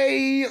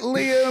play,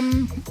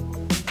 Liam.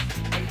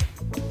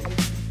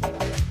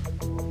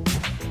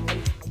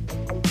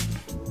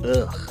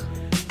 Ugh.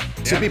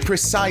 To be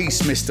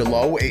precise, Mr.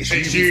 Lowe, it's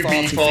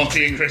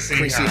UB40 and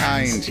Chrissy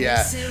Hind,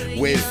 yeah.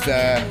 With,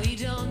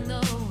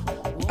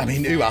 I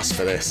mean, who asked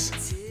for this?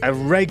 A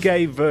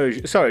reggae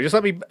version. Sorry, just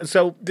let me...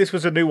 So, this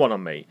was a new one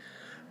on me.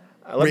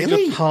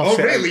 Really?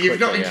 Really? You've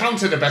not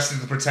encountered the best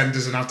of the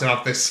Pretenders and have to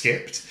have this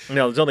skipped?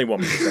 No, there's only one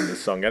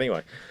Pretenders song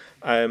anyway.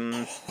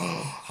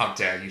 How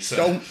dare you,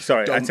 sir?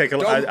 I take a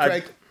look.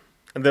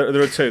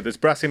 There are two. There's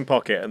Brass in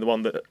Pocket and the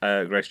one that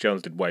Grace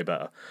Jones did way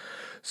better.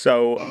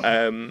 So,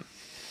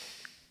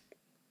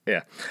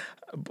 yeah.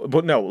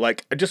 But no,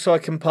 like, just so I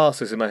can pass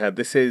this in my head,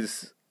 this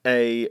is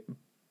a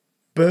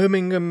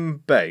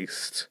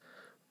Birmingham-based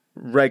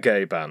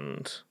reggae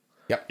band.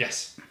 Yep.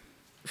 Yes.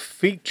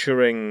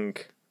 Featuring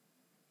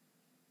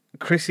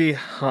Chrissy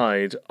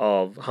Hind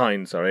of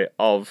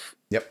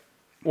Yep.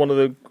 one of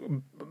the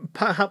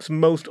perhaps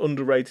most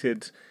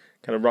underrated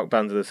kind of rock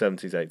bands of the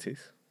 70s,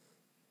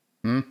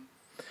 80s.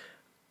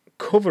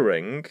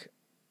 Covering...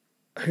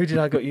 Who did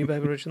I Got You,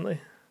 Babe,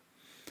 originally?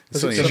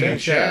 Sonny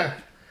and Cher.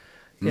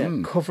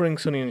 Yeah, covering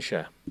Sonny and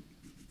Cher.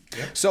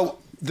 Yep. So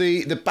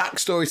the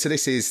backstory to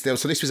this is...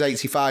 So this was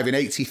 85. In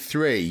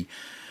 83,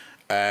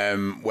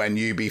 when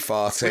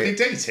UB40... Were they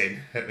dating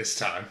at this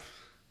time?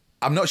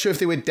 I'm not sure if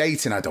they were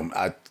dating.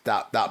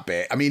 That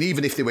bit. I mean,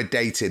 even if they were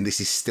dating, this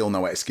is still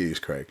no excuse,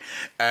 Craig.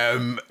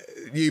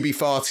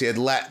 UB40 had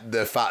let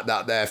the fact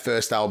that their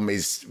first album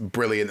is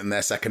brilliant and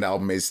their second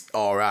album is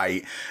all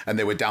right, and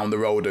they were down the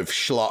road of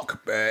schlock.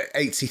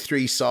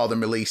 83 saw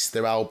them release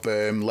their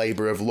album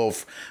Labour of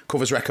Love,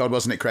 covers record,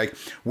 wasn't it, Craig?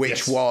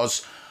 Which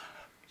was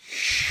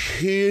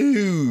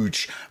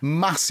huge,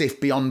 massive,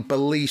 beyond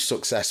belief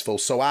successful.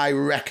 So I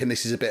reckon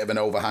this is a bit of an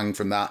overhang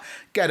from that.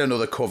 Get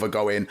another cover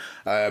going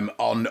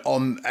on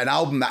an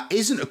album that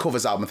isn't a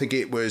covers album. I think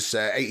it was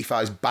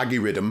 85's Baggy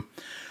Rhythm.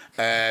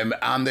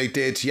 And they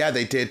did.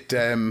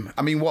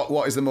 I mean,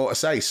 what is the more to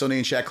say? Sonny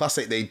and Cher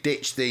Classic. They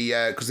ditched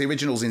because the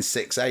original's in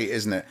 6/8,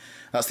 isn't it?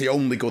 That's the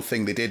only good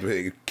thing they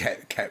did.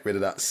 Kept rid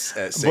of that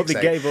 6/8. But they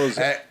gave us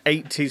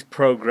 80s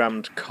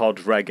programmed COD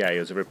reggae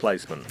as a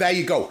replacement. There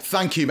you go.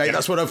 Thank you, mate. Yeah.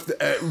 That's what I've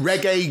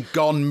reggae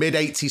gone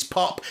mid-80s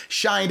pop,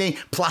 shiny,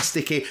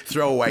 plasticky,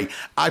 throwaway.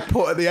 I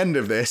put at the end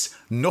of this,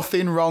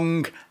 nothing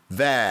wrong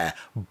there,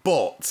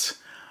 but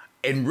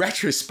in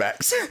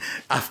retrospect,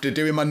 after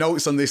doing my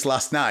notes on this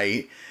last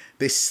night,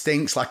 this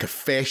stinks like a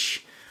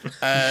fish.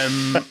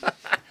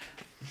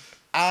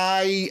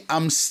 I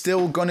am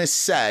still going to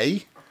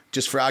say,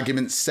 just for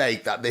argument's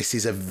sake, that this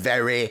is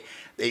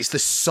it's the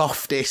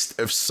softest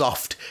of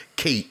soft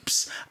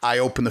keeps. I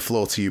open the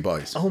floor to you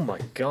boys. Oh my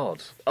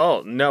God.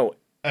 Oh no.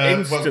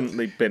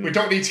 Instantly bin. We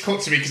don't need to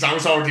cut to me because I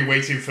was already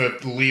waiting for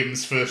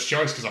Liam's first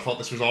choice because I thought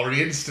this was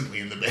already instantly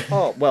in the bin.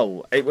 Oh,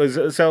 well, it was,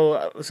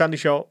 Sandy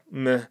Shaw,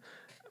 meh.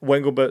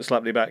 Wengelbert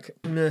slapped it back,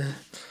 meh.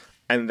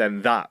 And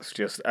then that's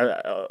just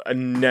a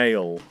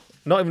nail,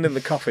 not even in the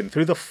coffin,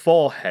 through the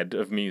forehead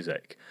of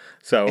music.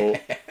 So,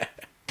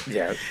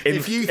 yeah,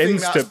 if you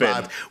think that's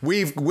bad,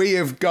 we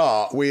have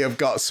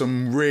got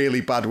some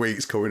really bad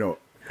weeks coming up.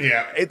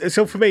 Yeah.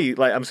 So for me,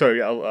 like, I'm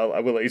sorry, I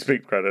will let you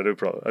speak, Fred. I do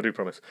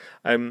promise.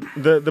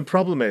 The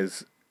problem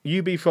is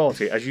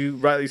UB40, as you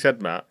rightly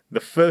said, Matt. The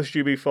first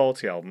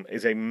UB40 album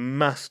is a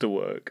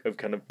masterwork of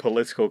kind of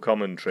political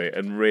commentary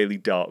and really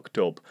dark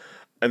dub,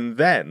 and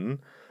then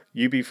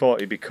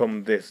UB40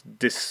 become this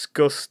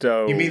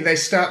disgusto. You mean they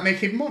start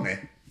making money?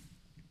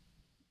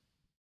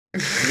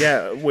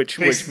 Yeah, which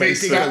they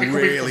did go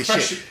really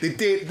shit.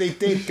 They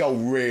did go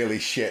really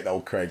shit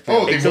though, Craig.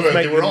 Oh,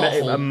 they were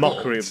awful. A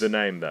mockery of the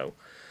name though.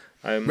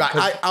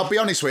 Right, I'll be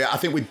honest with you. I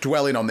think we're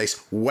dwelling on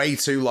this way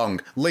too long.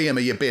 Liam,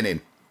 are you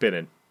binning?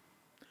 Binning.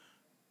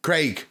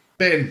 Craig.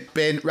 Bin.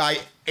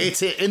 Right,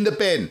 it's it in the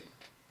bin.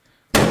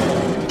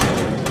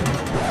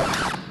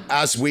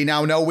 As we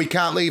now know, we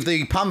can't leave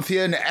the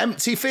Pantheon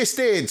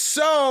empty-fisted.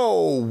 So,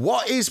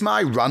 what is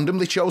my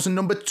randomly chosen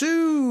number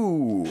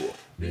 2?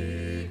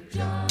 Big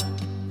John.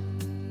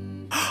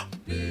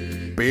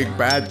 Big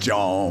Bad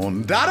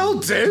John. That'll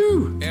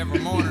do. Every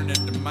morning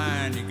at the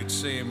mine, you could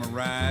see him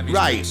arrive. He's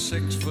right.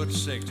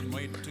 6'6" and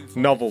weighed 245.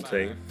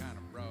 Novelty.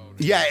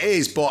 Yeah, it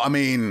is, but I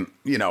mean,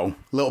 you know, a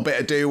little bit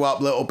of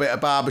doo-wop, little bit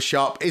of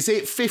barbershop. Is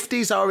it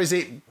 50s or is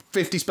it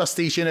 50s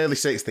pastiche in early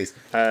 60s?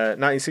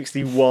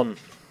 1961.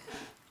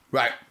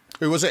 Right.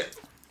 Who was it?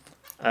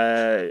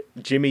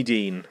 Jimmy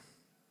Dean,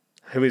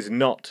 who is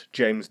not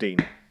James Dean.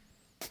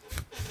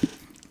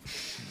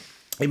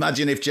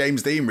 Imagine if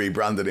James Dean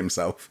rebranded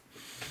himself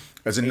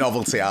as a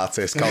novelty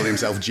artist, called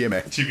himself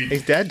Jimmy.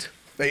 He's dead.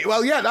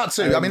 Well, yeah, that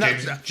too. I mean,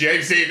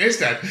 James Dean is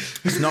dead.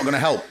 It's not going to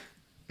help.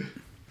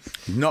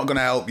 Not going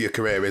to help your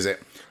career, is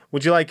it?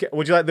 Would you like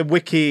the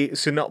wiki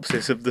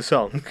synopsis of the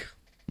song?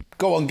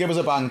 Go on, give us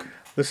a bang.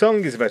 The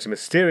song is about a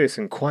mysterious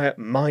and quiet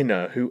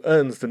miner who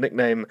earns the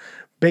nickname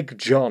Big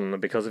John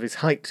because of his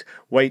height,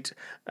 weight,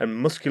 and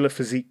muscular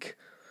physique.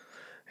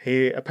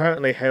 He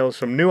apparently hails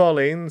from New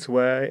Orleans,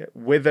 where,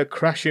 with a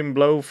crashing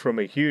blow from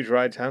a huge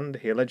right hand,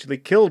 he allegedly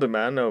killed a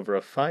man over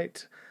a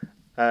fight,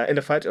 in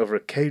a fight over a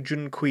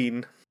Cajun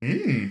queen.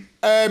 In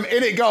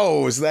it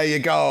goes. There you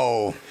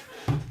go.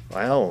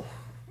 Well,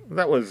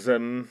 that was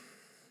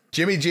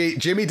Jimmy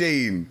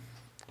Dean.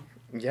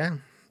 Yeah.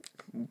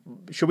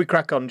 Shall we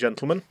crack on,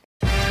 gentlemen?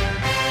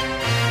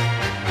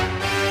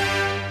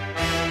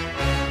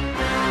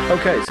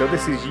 Okay, so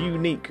this is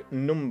unique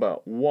number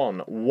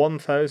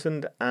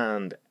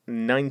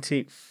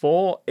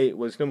 1094. It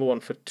was number 1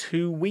 for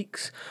 2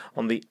 weeks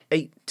on the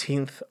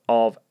 18th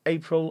of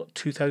April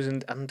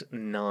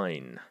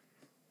 2009.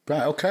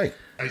 Right, okay.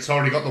 It's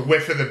already got the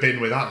whiff of the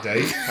bin with that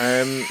date.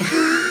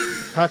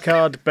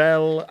 Packard,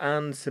 Bell,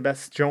 and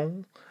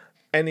Sebastian.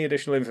 Any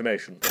additional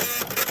information?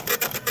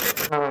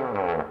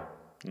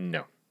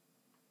 No.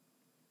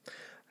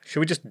 Should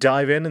we just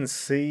dive in and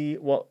see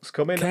what's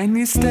coming? Can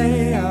you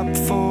stay up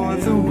for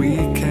the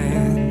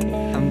weekend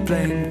and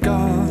blame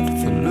God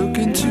for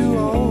looking too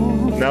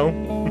old? No.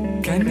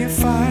 Can you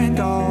find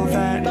all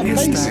that you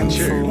stand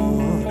for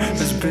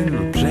has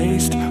been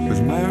replaced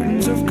with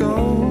mountains of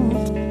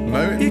gold?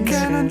 Mountains? You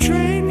can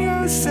untrain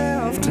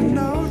yourself to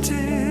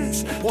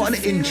notice. What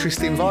an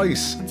interesting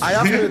voice. I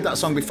have heard that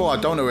song before. I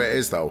don't know who it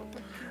is, though.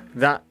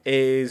 That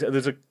is...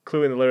 There's a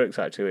clue in the lyrics,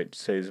 actually, which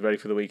says, ready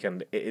for the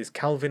weekend. It is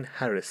Calvin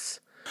Harris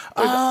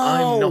with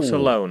I'm Not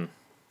Alone.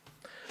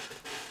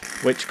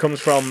 which comes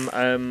from,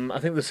 I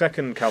think, the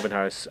second Calvin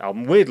Harris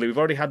album. Weirdly, we've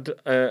already had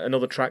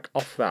another track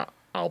off that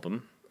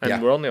album,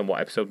 and we're only on,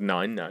 episode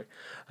 9 now.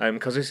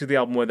 Because this is the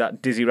album where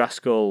that Dizzy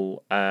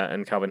Rascal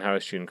and Calvin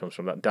Harris tune comes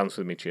from, that Dance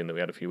With Me tune that we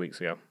had a few weeks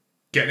ago.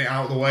 Getting it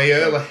out of the way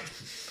early.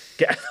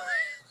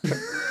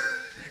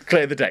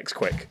 Clear the decks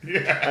quick.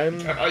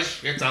 Yeah,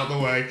 shit out of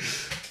the way.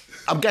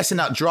 I'm guessing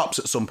that drops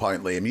at some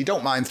point, Liam. You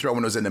don't mind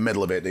throwing us in the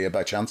middle of it, do you,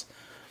 by chance?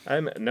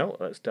 No,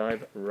 let's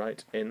dive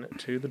right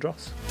into the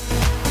dross.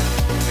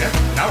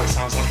 Yeah, now it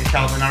sounds like a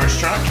Calvin Harris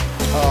track.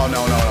 Oh,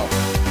 no.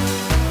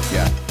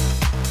 Yeah.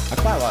 I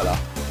quite like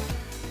that.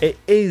 It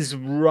is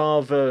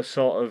rather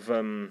sort of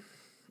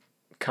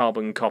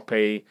carbon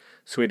copy,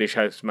 Swedish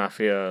House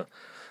Mafia,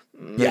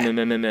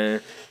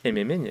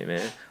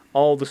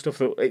 all the stuff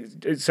that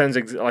it sounds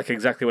like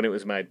exactly when it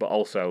was made, but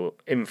also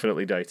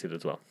infinitely dated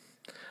as well.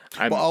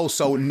 But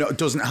also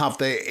doesn't have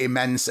the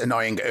immense,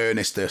 annoying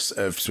earnestness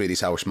of Swedish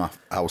House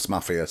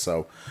Mafia,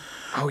 so...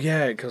 Oh,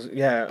 yeah, because,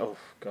 oh,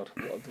 God,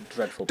 what a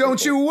dreadful Don't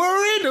people.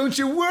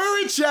 you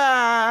worry,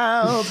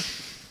 child!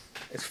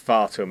 It's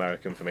far too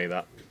American for me,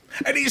 that.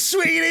 And he's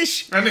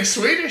Swedish!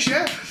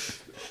 Yeah.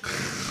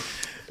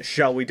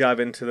 Shall we dive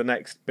into the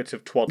next bit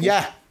of twaddle?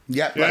 Yeah,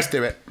 let's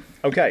do it.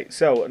 Okay,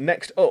 so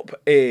next up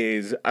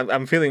is...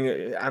 I'm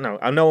feeling...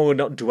 I know we're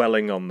not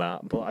dwelling on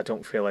that, but I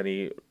don't feel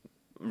any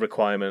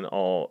requirement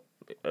or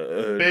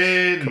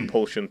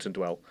compulsion to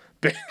dwell.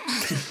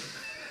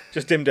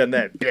 Just dim down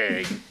there.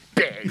 Bing,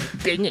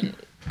 it.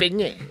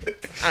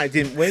 I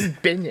didn't win,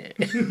 bing it.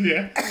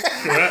 Yeah,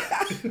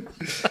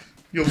 correct.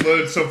 You'll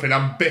learn something.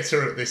 I'm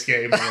bitter at this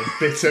game. I'm a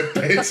bitter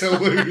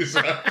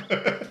loser.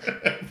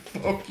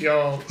 Fuck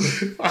y'all.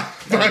 I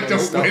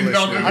don't win,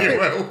 none of you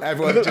will.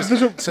 Everyone,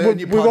 just turn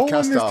your we're all in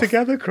podcast this off.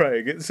 together,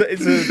 Craig. It's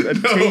a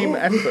team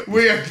effort.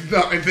 We are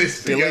not in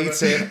this Delete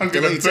together. it. I'm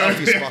going Delete to it off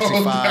burn your it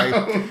all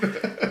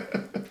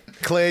Spotify. down.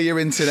 Clear your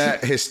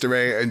internet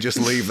history and just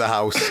leave the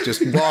house.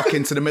 Just walk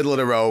into the middle of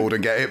the road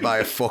and get hit by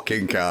a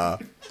fucking car.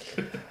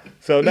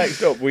 So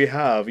next up, we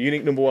have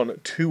unique number 1,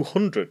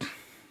 200.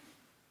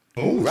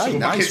 Oh, right, so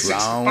nice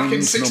round back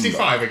in 65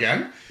 number.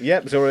 again.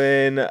 Yep, so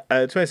we're in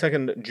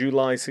 22nd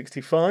July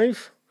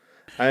 65.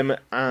 And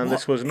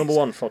this was number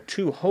 1 for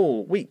 2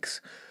 whole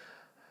weeks.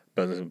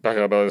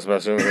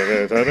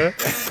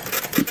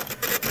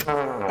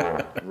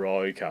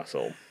 Roy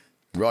Castle.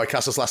 Roy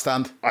Castle's Last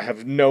Stand. I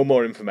have no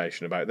more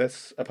information about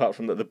this, apart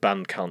from that the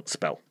band can't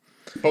spell.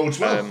 Bodes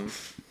well.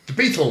 The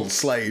Beatles.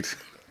 Slade.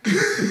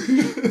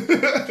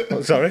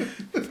 Oh, sorry?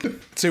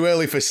 Too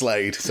early for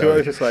Slade. Too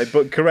early for Slade,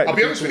 but correct. I'll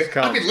be honest with you,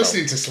 Can't I've been spell.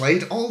 listening to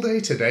Slade all day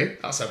today.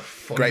 That's a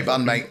fun Great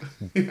band, mate.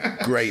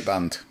 Great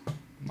band.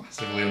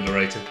 Massively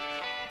underrated.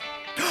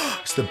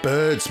 It's the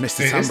Birds,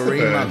 Mr. It is the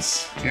Tambourine Man.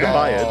 Birds.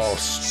 Yeah. The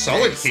Birds.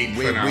 Solid keep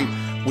for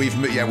now.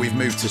 We've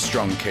moved to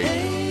strong keep.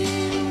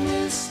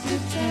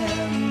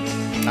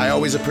 I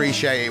always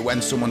appreciate it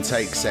when someone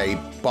takes a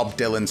Bob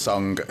Dylan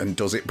song and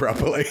does it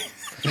properly.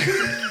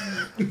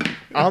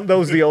 Aren't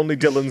those the only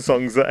Dylan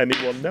songs that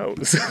anyone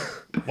knows?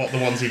 What, the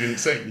ones he didn't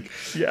sing?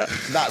 Yeah.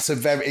 It's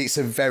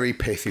a very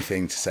pithy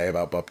thing to say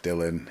about Bob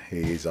Dylan.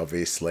 He's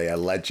obviously a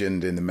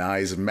legend in the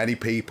eyes of many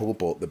people,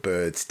 but the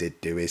Birds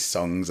did do his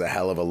songs a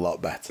hell of a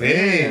lot better.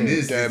 And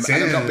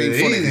I'm not being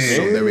funny,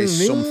 there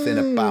is something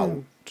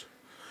about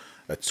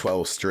a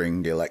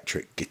 12-string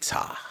electric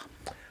guitar.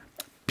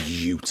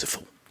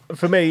 Beautiful.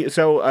 For me,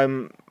 so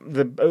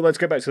let's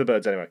go back to the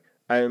Birds anyway.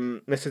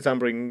 Mr.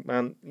 Tambourine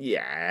Man,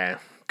 yeah,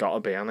 gotta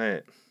be on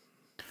it.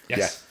 Yes,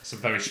 Yeah. it's a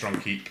very strong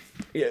keep.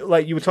 Yeah,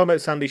 like you were talking about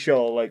Sandy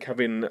Shaw, like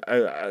having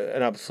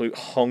an absolute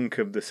honk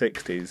of the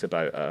 60s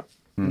about her.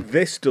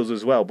 This does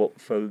as well, but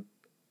for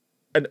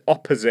an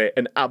opposite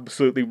and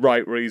absolutely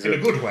right reason. In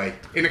a good way.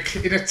 In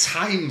a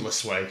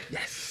timeless way.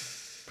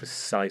 Yes,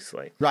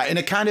 precisely. Right, in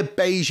a kind of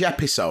beige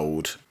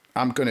episode,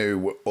 I'm going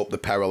to up the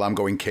peril. I'm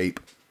going keep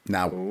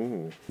now.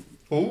 Ooh,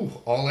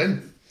 All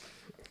in.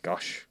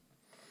 gosh.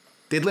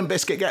 Did Limp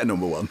Bizkit get a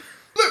number 1?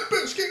 Look,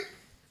 biscuit.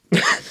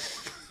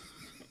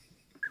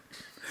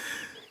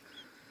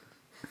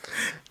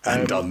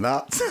 And on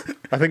that...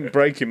 I think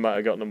Breaking might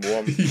have got number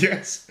 1.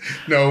 Yes.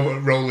 No,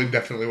 Rolling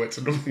definitely went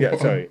to number 1. Yeah,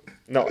 sorry.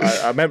 No,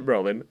 I meant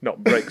Rolling,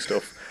 not Break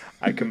Stuff.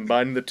 I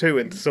combined the two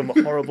into some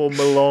horrible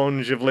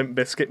melange of Limp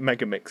Bizkit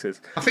mega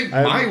mixes. I think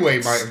My Way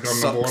might have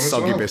gone number 1 as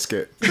well. Soggy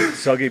Biscuit.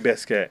 Soggy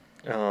Biscuit.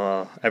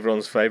 Oh,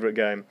 everyone's favourite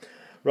game.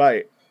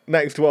 Right,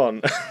 next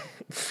one.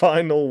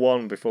 Final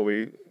one before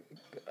we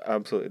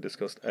absolutely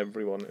discussed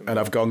everyone. And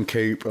I've gone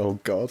keep. Oh,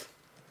 God.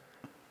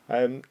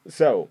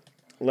 So,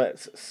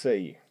 let's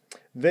see.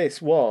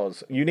 This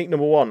was unique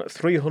number 1,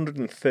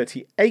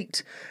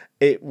 338.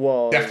 It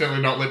was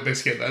Definitely not Limp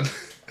Bizkit then.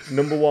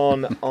 number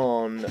 1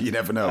 on You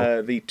never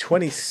know. the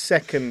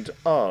 22nd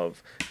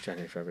of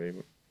January,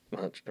 February,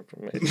 March,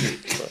 April, May,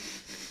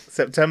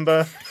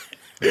 September.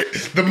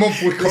 The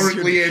month we're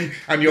currently in,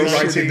 and you're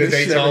writing the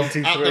date of at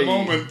the 1973.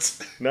 moment.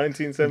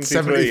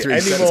 1973. 73,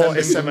 Any more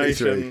September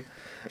information?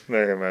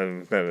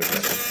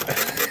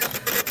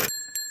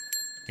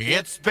 73.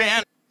 It's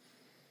been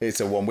It's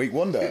a one-week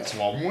wonder. It's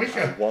 1 week.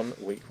 1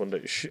 week wonder.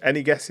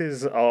 Any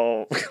guesses?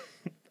 Or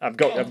I've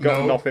got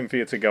nothing for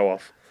you to go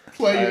off.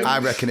 I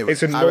reckon it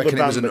was. It's another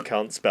band that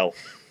can't spell.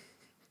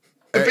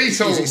 The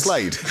Beatles. Is it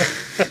Slade?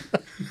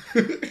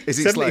 Is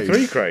it 73,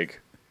 Slade? Craig.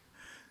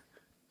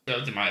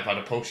 They might have had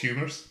a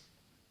posthumous.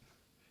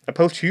 A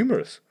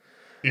posthumous?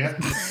 Yeah.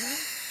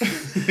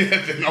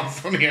 Yeah, they're not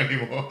funny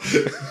anymore.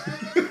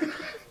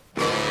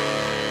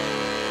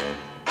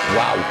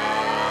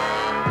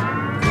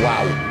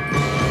 Wow.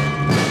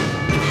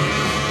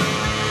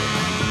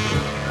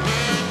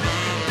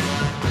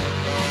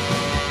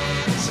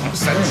 Some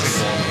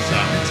sensible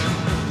sound.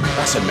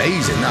 That's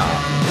amazing, that.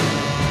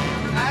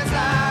 As I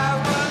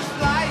was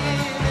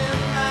lying in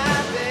my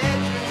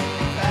bedroom,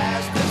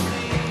 fast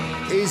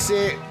asleep. Is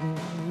it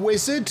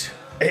Wizard?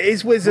 It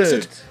is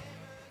Wizard.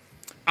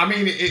 I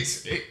mean,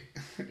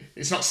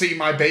 it's not "See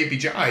My Baby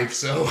Jive,"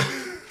 so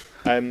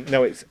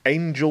No, it's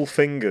Angel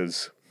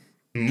Fingers.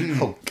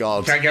 Oh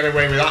God! can't get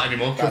away with that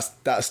anymore.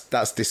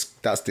 That's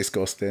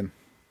disgusting.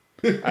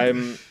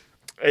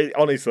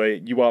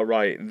 Honestly, you are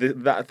right.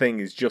 That thing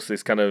is just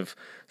this kind of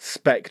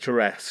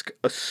Spectre-esque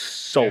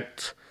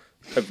assault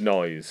of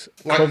noise.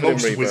 Like covered in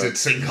most reverb. Wizard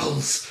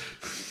singles.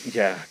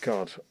 Yeah,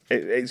 God.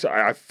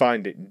 I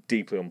find it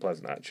deeply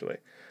unpleasant, actually.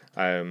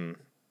 And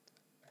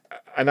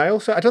I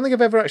don't think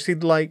I've ever actually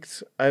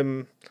liked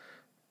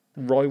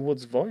Roy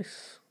Wood's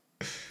voice.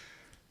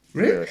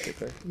 Really?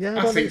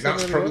 Yeah, I think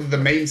that's really probably the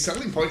main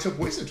selling point of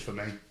Wizard for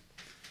me.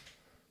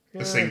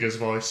 The singer's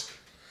voice.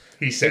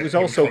 He said It was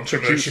also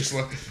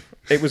controversially.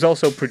 It was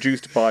also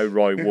produced by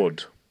Roy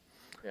Wood.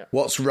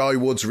 What's Roy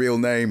Wood's real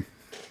name?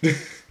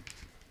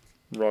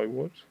 Roy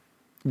Wood?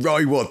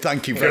 Roy Wood.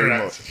 Thank you very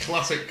Correct.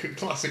 much.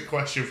 Classic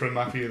question from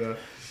Matthew there.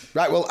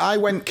 Right. Well, I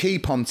went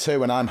keep on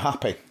 2, and I'm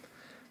happy.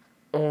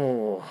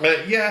 Oh.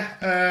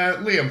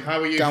 Liam,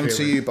 how are you Down feeling?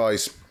 to you,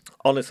 boys.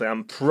 Honestly,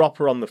 I'm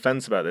proper on the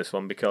fence about this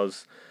one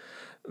because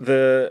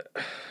the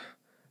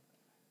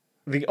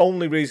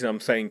only reason I'm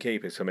saying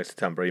keep is for Mr.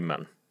 Tambourine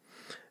Man.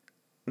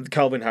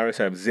 Calvin Harris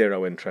I have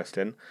zero interest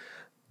in.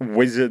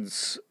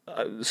 Wizards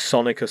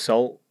Sonic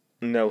Assault,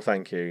 no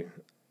thank you.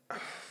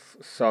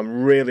 So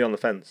I'm really on the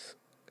fence.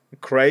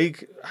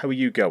 Craig, how are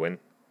you going?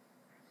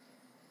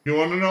 You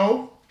want to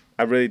know?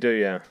 I really do,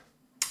 yeah.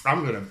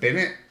 I'm going to bin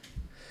it.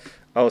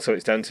 Oh, so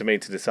it's down to me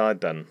to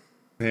decide then.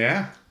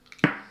 Yeah.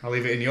 I'll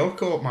leave it in your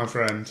court, my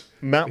friend.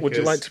 Matt, would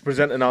you like to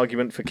present an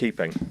argument for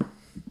keeping?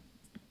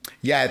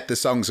 Yeah, the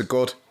songs are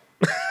good.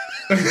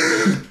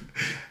 Tune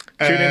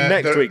in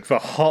next week for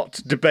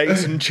hot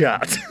debate and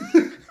chat.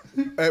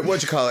 What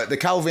do you call it? The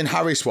Calvin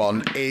Harris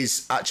one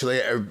is actually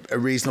a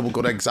reasonable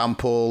good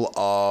example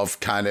of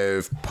kind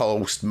of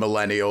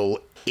post-millennial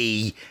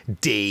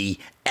EDM.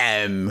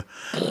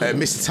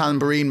 Mr.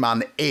 Tambourine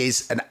Man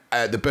is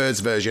the Byrds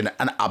version,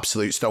 an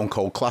absolute stone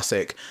cold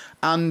classic.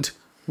 And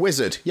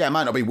Wizard, yeah, it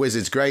might not be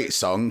Wizard's great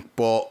song,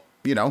 but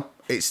you know,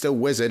 it's still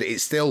Wizard.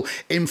 It's still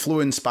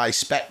influenced by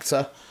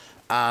Spectre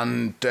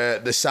and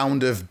the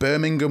sound of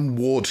Birmingham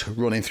wood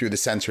running through the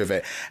centre of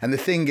it. And the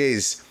thing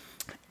is,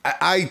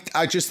 I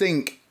just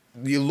think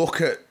you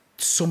look at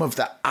some of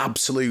the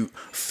absolute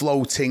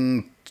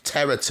floating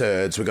terror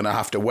turds we're going to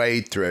have to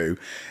wade through.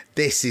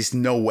 This is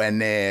nowhere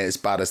near as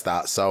bad as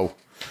that. So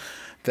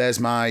there's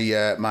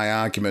my my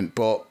argument.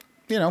 But,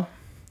 you know,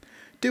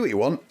 do what you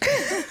want.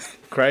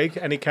 Craig,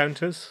 any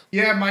counters?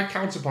 Yeah, my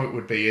counterpoint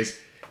would be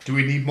do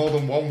we need more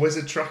than one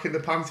Wizard track in the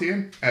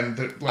Pantheon? And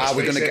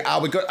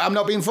I'm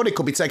not being funny.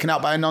 Could be taken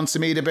out by a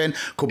non-Semida bin.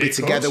 Could be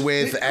together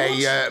with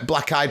a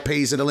Black Eyed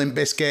Peas and a Limp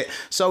Bizkit.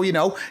 So, you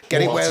know,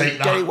 get it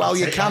while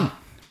you can.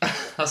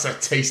 That's a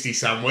tasty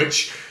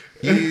sandwich.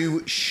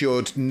 You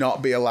should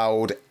not be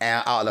allowed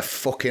out of the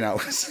fucking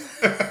house.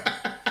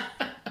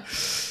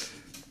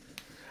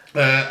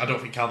 I don't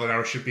think Calvin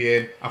Harris should be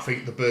in. I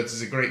think The Birds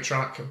is a great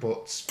track,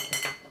 but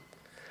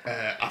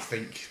I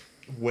think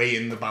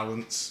weighing the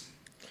balance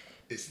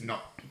is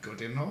not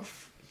good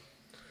enough.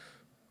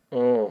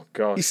 Oh,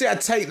 God. You see,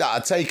 I'd take that.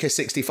 I'd take a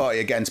 60-40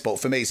 against,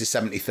 but for me, it's a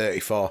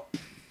 70-34.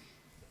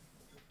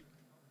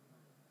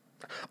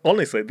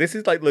 Honestly, this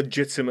is like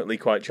legitimately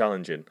quite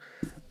challenging.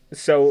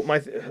 So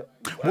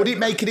Would it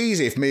make it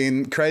easy if me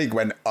and Craig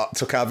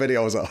took our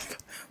videos off?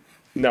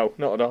 No,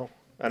 not at all.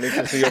 I need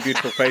to see your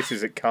beautiful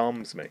faces. It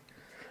calms me.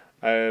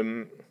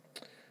 Are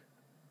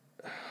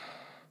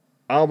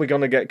we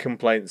going to get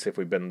complaints if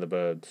we bin the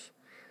Birds?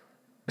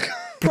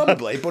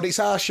 Probably, but it's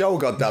our show,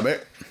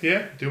 goddammit.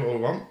 Yeah, do what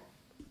we want.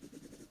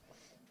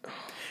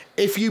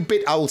 If you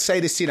bin, I will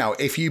say this to you now.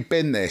 If you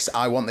bin this,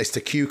 I want this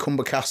to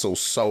Cucumber Castle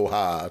so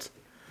hard.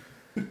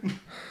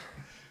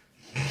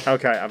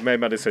 Okay, I've made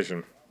my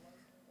decision.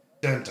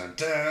 Dun, dun,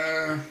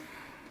 dun.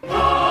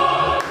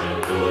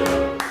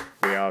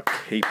 We are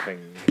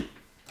keeping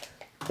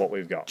what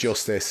we've got.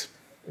 Justice.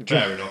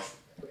 Fair enough.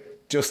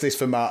 Justice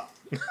for Matt.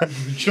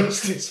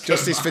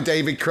 Justice for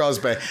David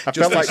Crosby. I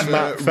felt like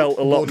Matt felt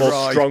a lot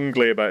more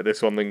strongly about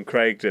this one than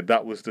Craig did.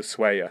 That was the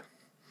swayer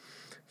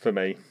for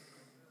me.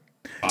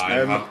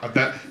 I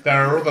bet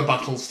there are other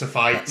battles to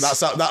fight.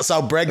 That's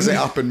how Brexit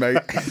happened,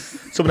 mate.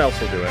 Someone else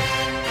will do it.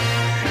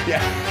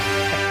 Yeah.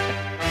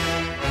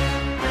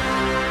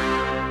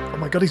 Oh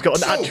my God, he's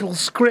got an actual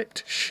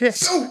script. Shit.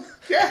 So,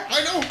 yeah,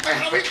 I know, I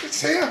have it,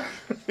 it's here.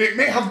 It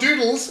may have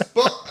doodles,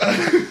 but...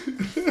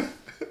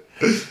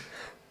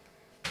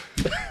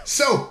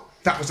 So,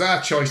 that was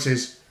our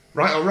choices.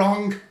 Right or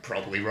wrong?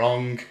 Probably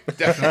wrong.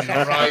 Definitely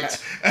not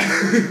right.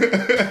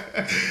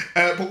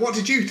 But what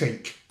did you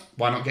think?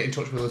 Why not get in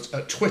touch with us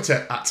at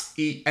Twitter at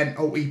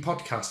ENOE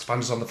Podcast.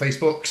 Find us on the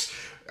Facebooks.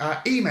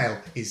 Email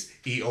is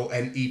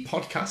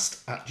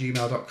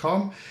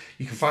eonepodcast@gmail.com.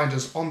 You can find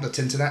us on the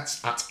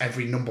Tinternets at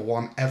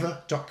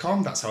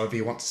everynumber1ever.com. That's however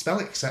you want to spell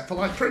it, except for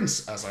like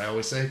Prince, as I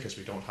always say, because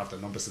we don't have the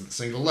numbers in the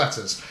single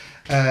letters.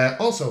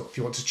 Also, if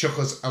you want to chuck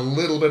us a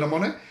little bit of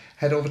money,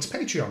 head over to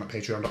Patreon at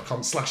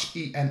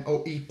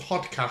patreon.com/ENOE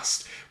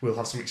podcast. We'll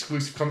have some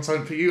exclusive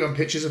content for you and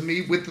pictures of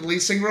me with the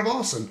lead singer of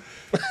Orson.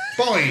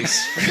 Boys!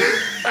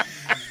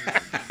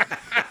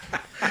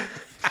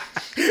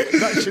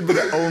 That should be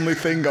the only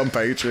thing on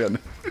Patreon.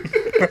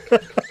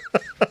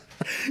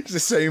 It's the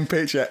same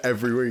picture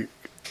every week.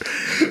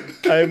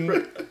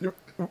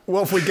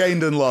 What have we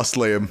gained and lost,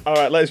 Liam? All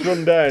right, let's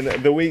run down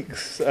the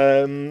week's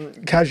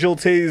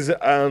casualties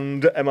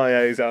and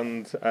MIAs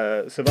and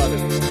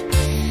survivors.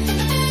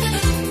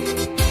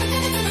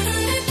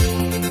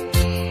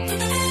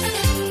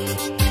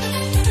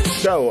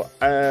 So,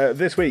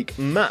 this week,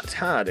 Craig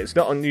had It's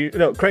Not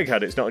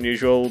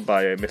Unusual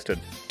by Mr.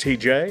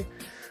 TJ.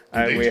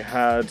 And we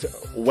had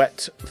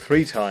Wet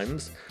 3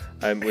 times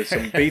with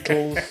some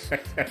Beatles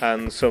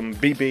and some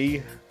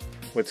BB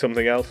with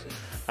something else.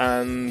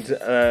 And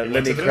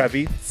Lenny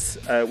Kravitz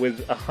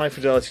with a high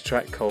fidelity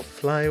track called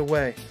Fly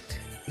Away.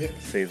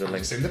 Yep. See the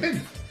link. It's in the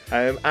bin.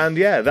 And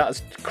yeah,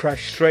 that's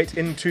crashed straight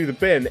into the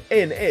bin.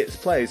 In its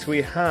place,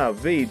 we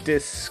have the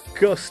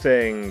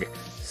disgusting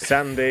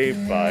Sandy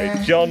by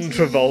John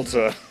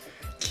Travolta.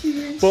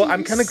 But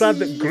I'm kind of glad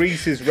that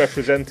Grease is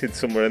represented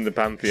somewhere in the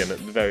pantheon at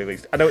the very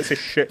least. I know it's a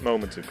shit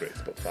moment of Grease,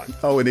 but fine.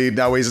 All we need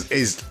now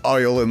is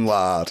oil and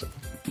lard.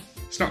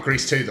 It's not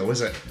Grease 2 though,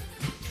 is it?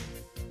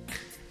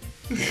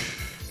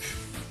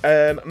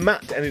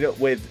 Matt ended up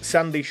with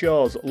Sandy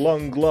Shaw's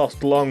Long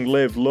Lost, Long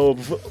Live,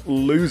 Love,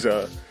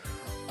 Loser.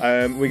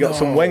 We got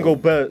some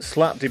Wengelbert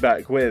Slapty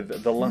Back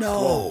with The Last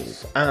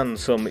Waltz. And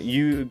some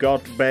You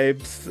Got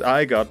Babes,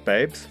 I Got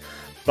Babes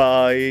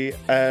by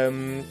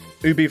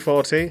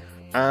UB40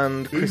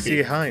 and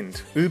Chrissy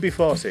Hind.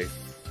 UB40.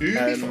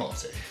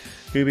 UB40.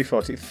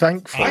 UB40.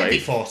 Thankfully,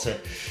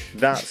 IB40.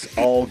 that's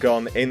all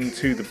gone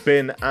into the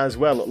bin as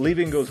well,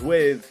 leaving us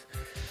with...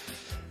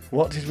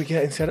 What did we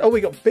get instead? Oh,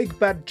 we got Big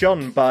Bad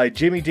John by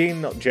Jimmy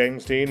Dean, not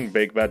James Dean.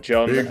 Big Bad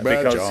John,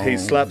 because he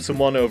slapped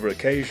someone over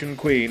Occasion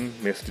Queen,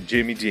 Mr.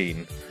 Jimmy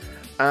Dean.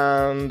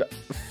 And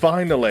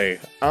finally,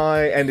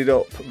 I ended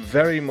up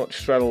very much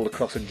straddled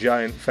across a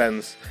giant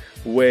fence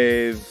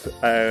with...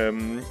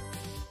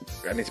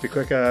 I need to be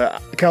quicker.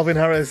 Calvin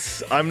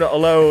Harris, I'm Not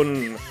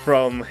Alone,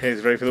 from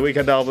his Ready for the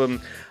Weekend album.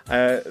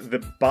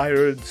 The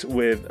Byards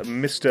with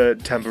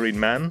Mr. Tambourine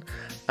Man.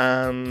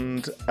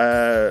 And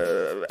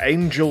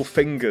Angel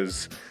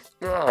Fingers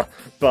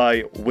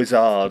by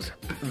Wizard.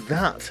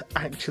 That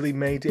actually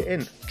made it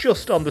in,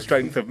 just on the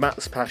strength of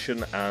Matt's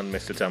Passion and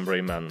Mr.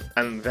 Tambourine Man.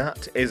 And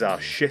that is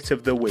our shit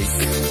of the week.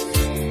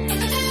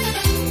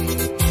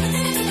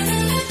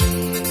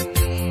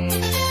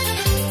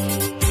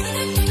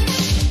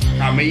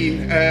 I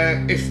mean,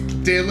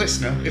 dear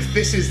listener,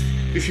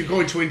 if you're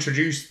going to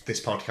introduce this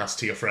podcast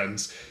to your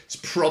friends, it's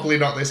probably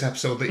not this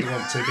episode that you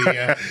want to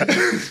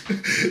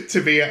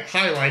be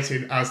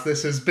highlighting, as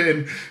this has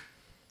been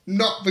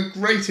not the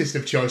greatest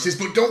of choices.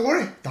 But don't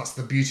worry, that's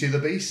the beauty of the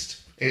beast.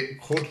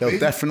 It could There'll be.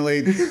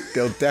 definitely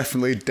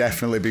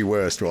be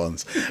worse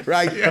ones.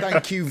 Right,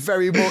 Thank you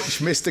very much,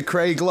 Mr.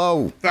 Craig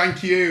Lowe.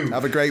 Thank you.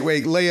 Have a great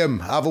week.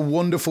 Liam, have a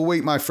wonderful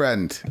week, my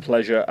friend.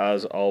 Pleasure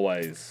as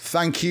always.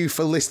 Thank you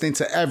for listening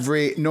to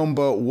Every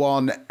Number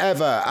One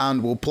Ever,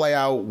 and we'll play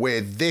out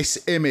with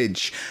this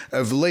image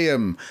of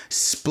Liam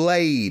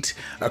splayed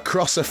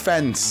across a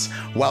fence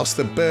whilst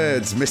the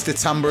birds, Mr.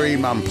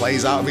 Tambourine Man,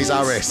 plays out of his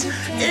arris.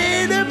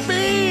 In a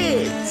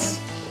bit!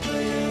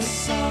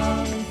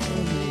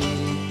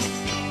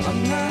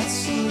 I'm not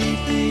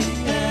sleepy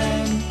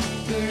and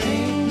there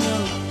ain't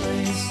no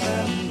place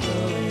I'm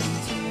going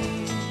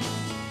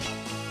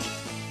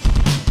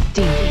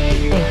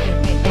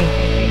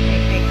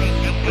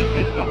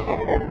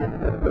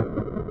to.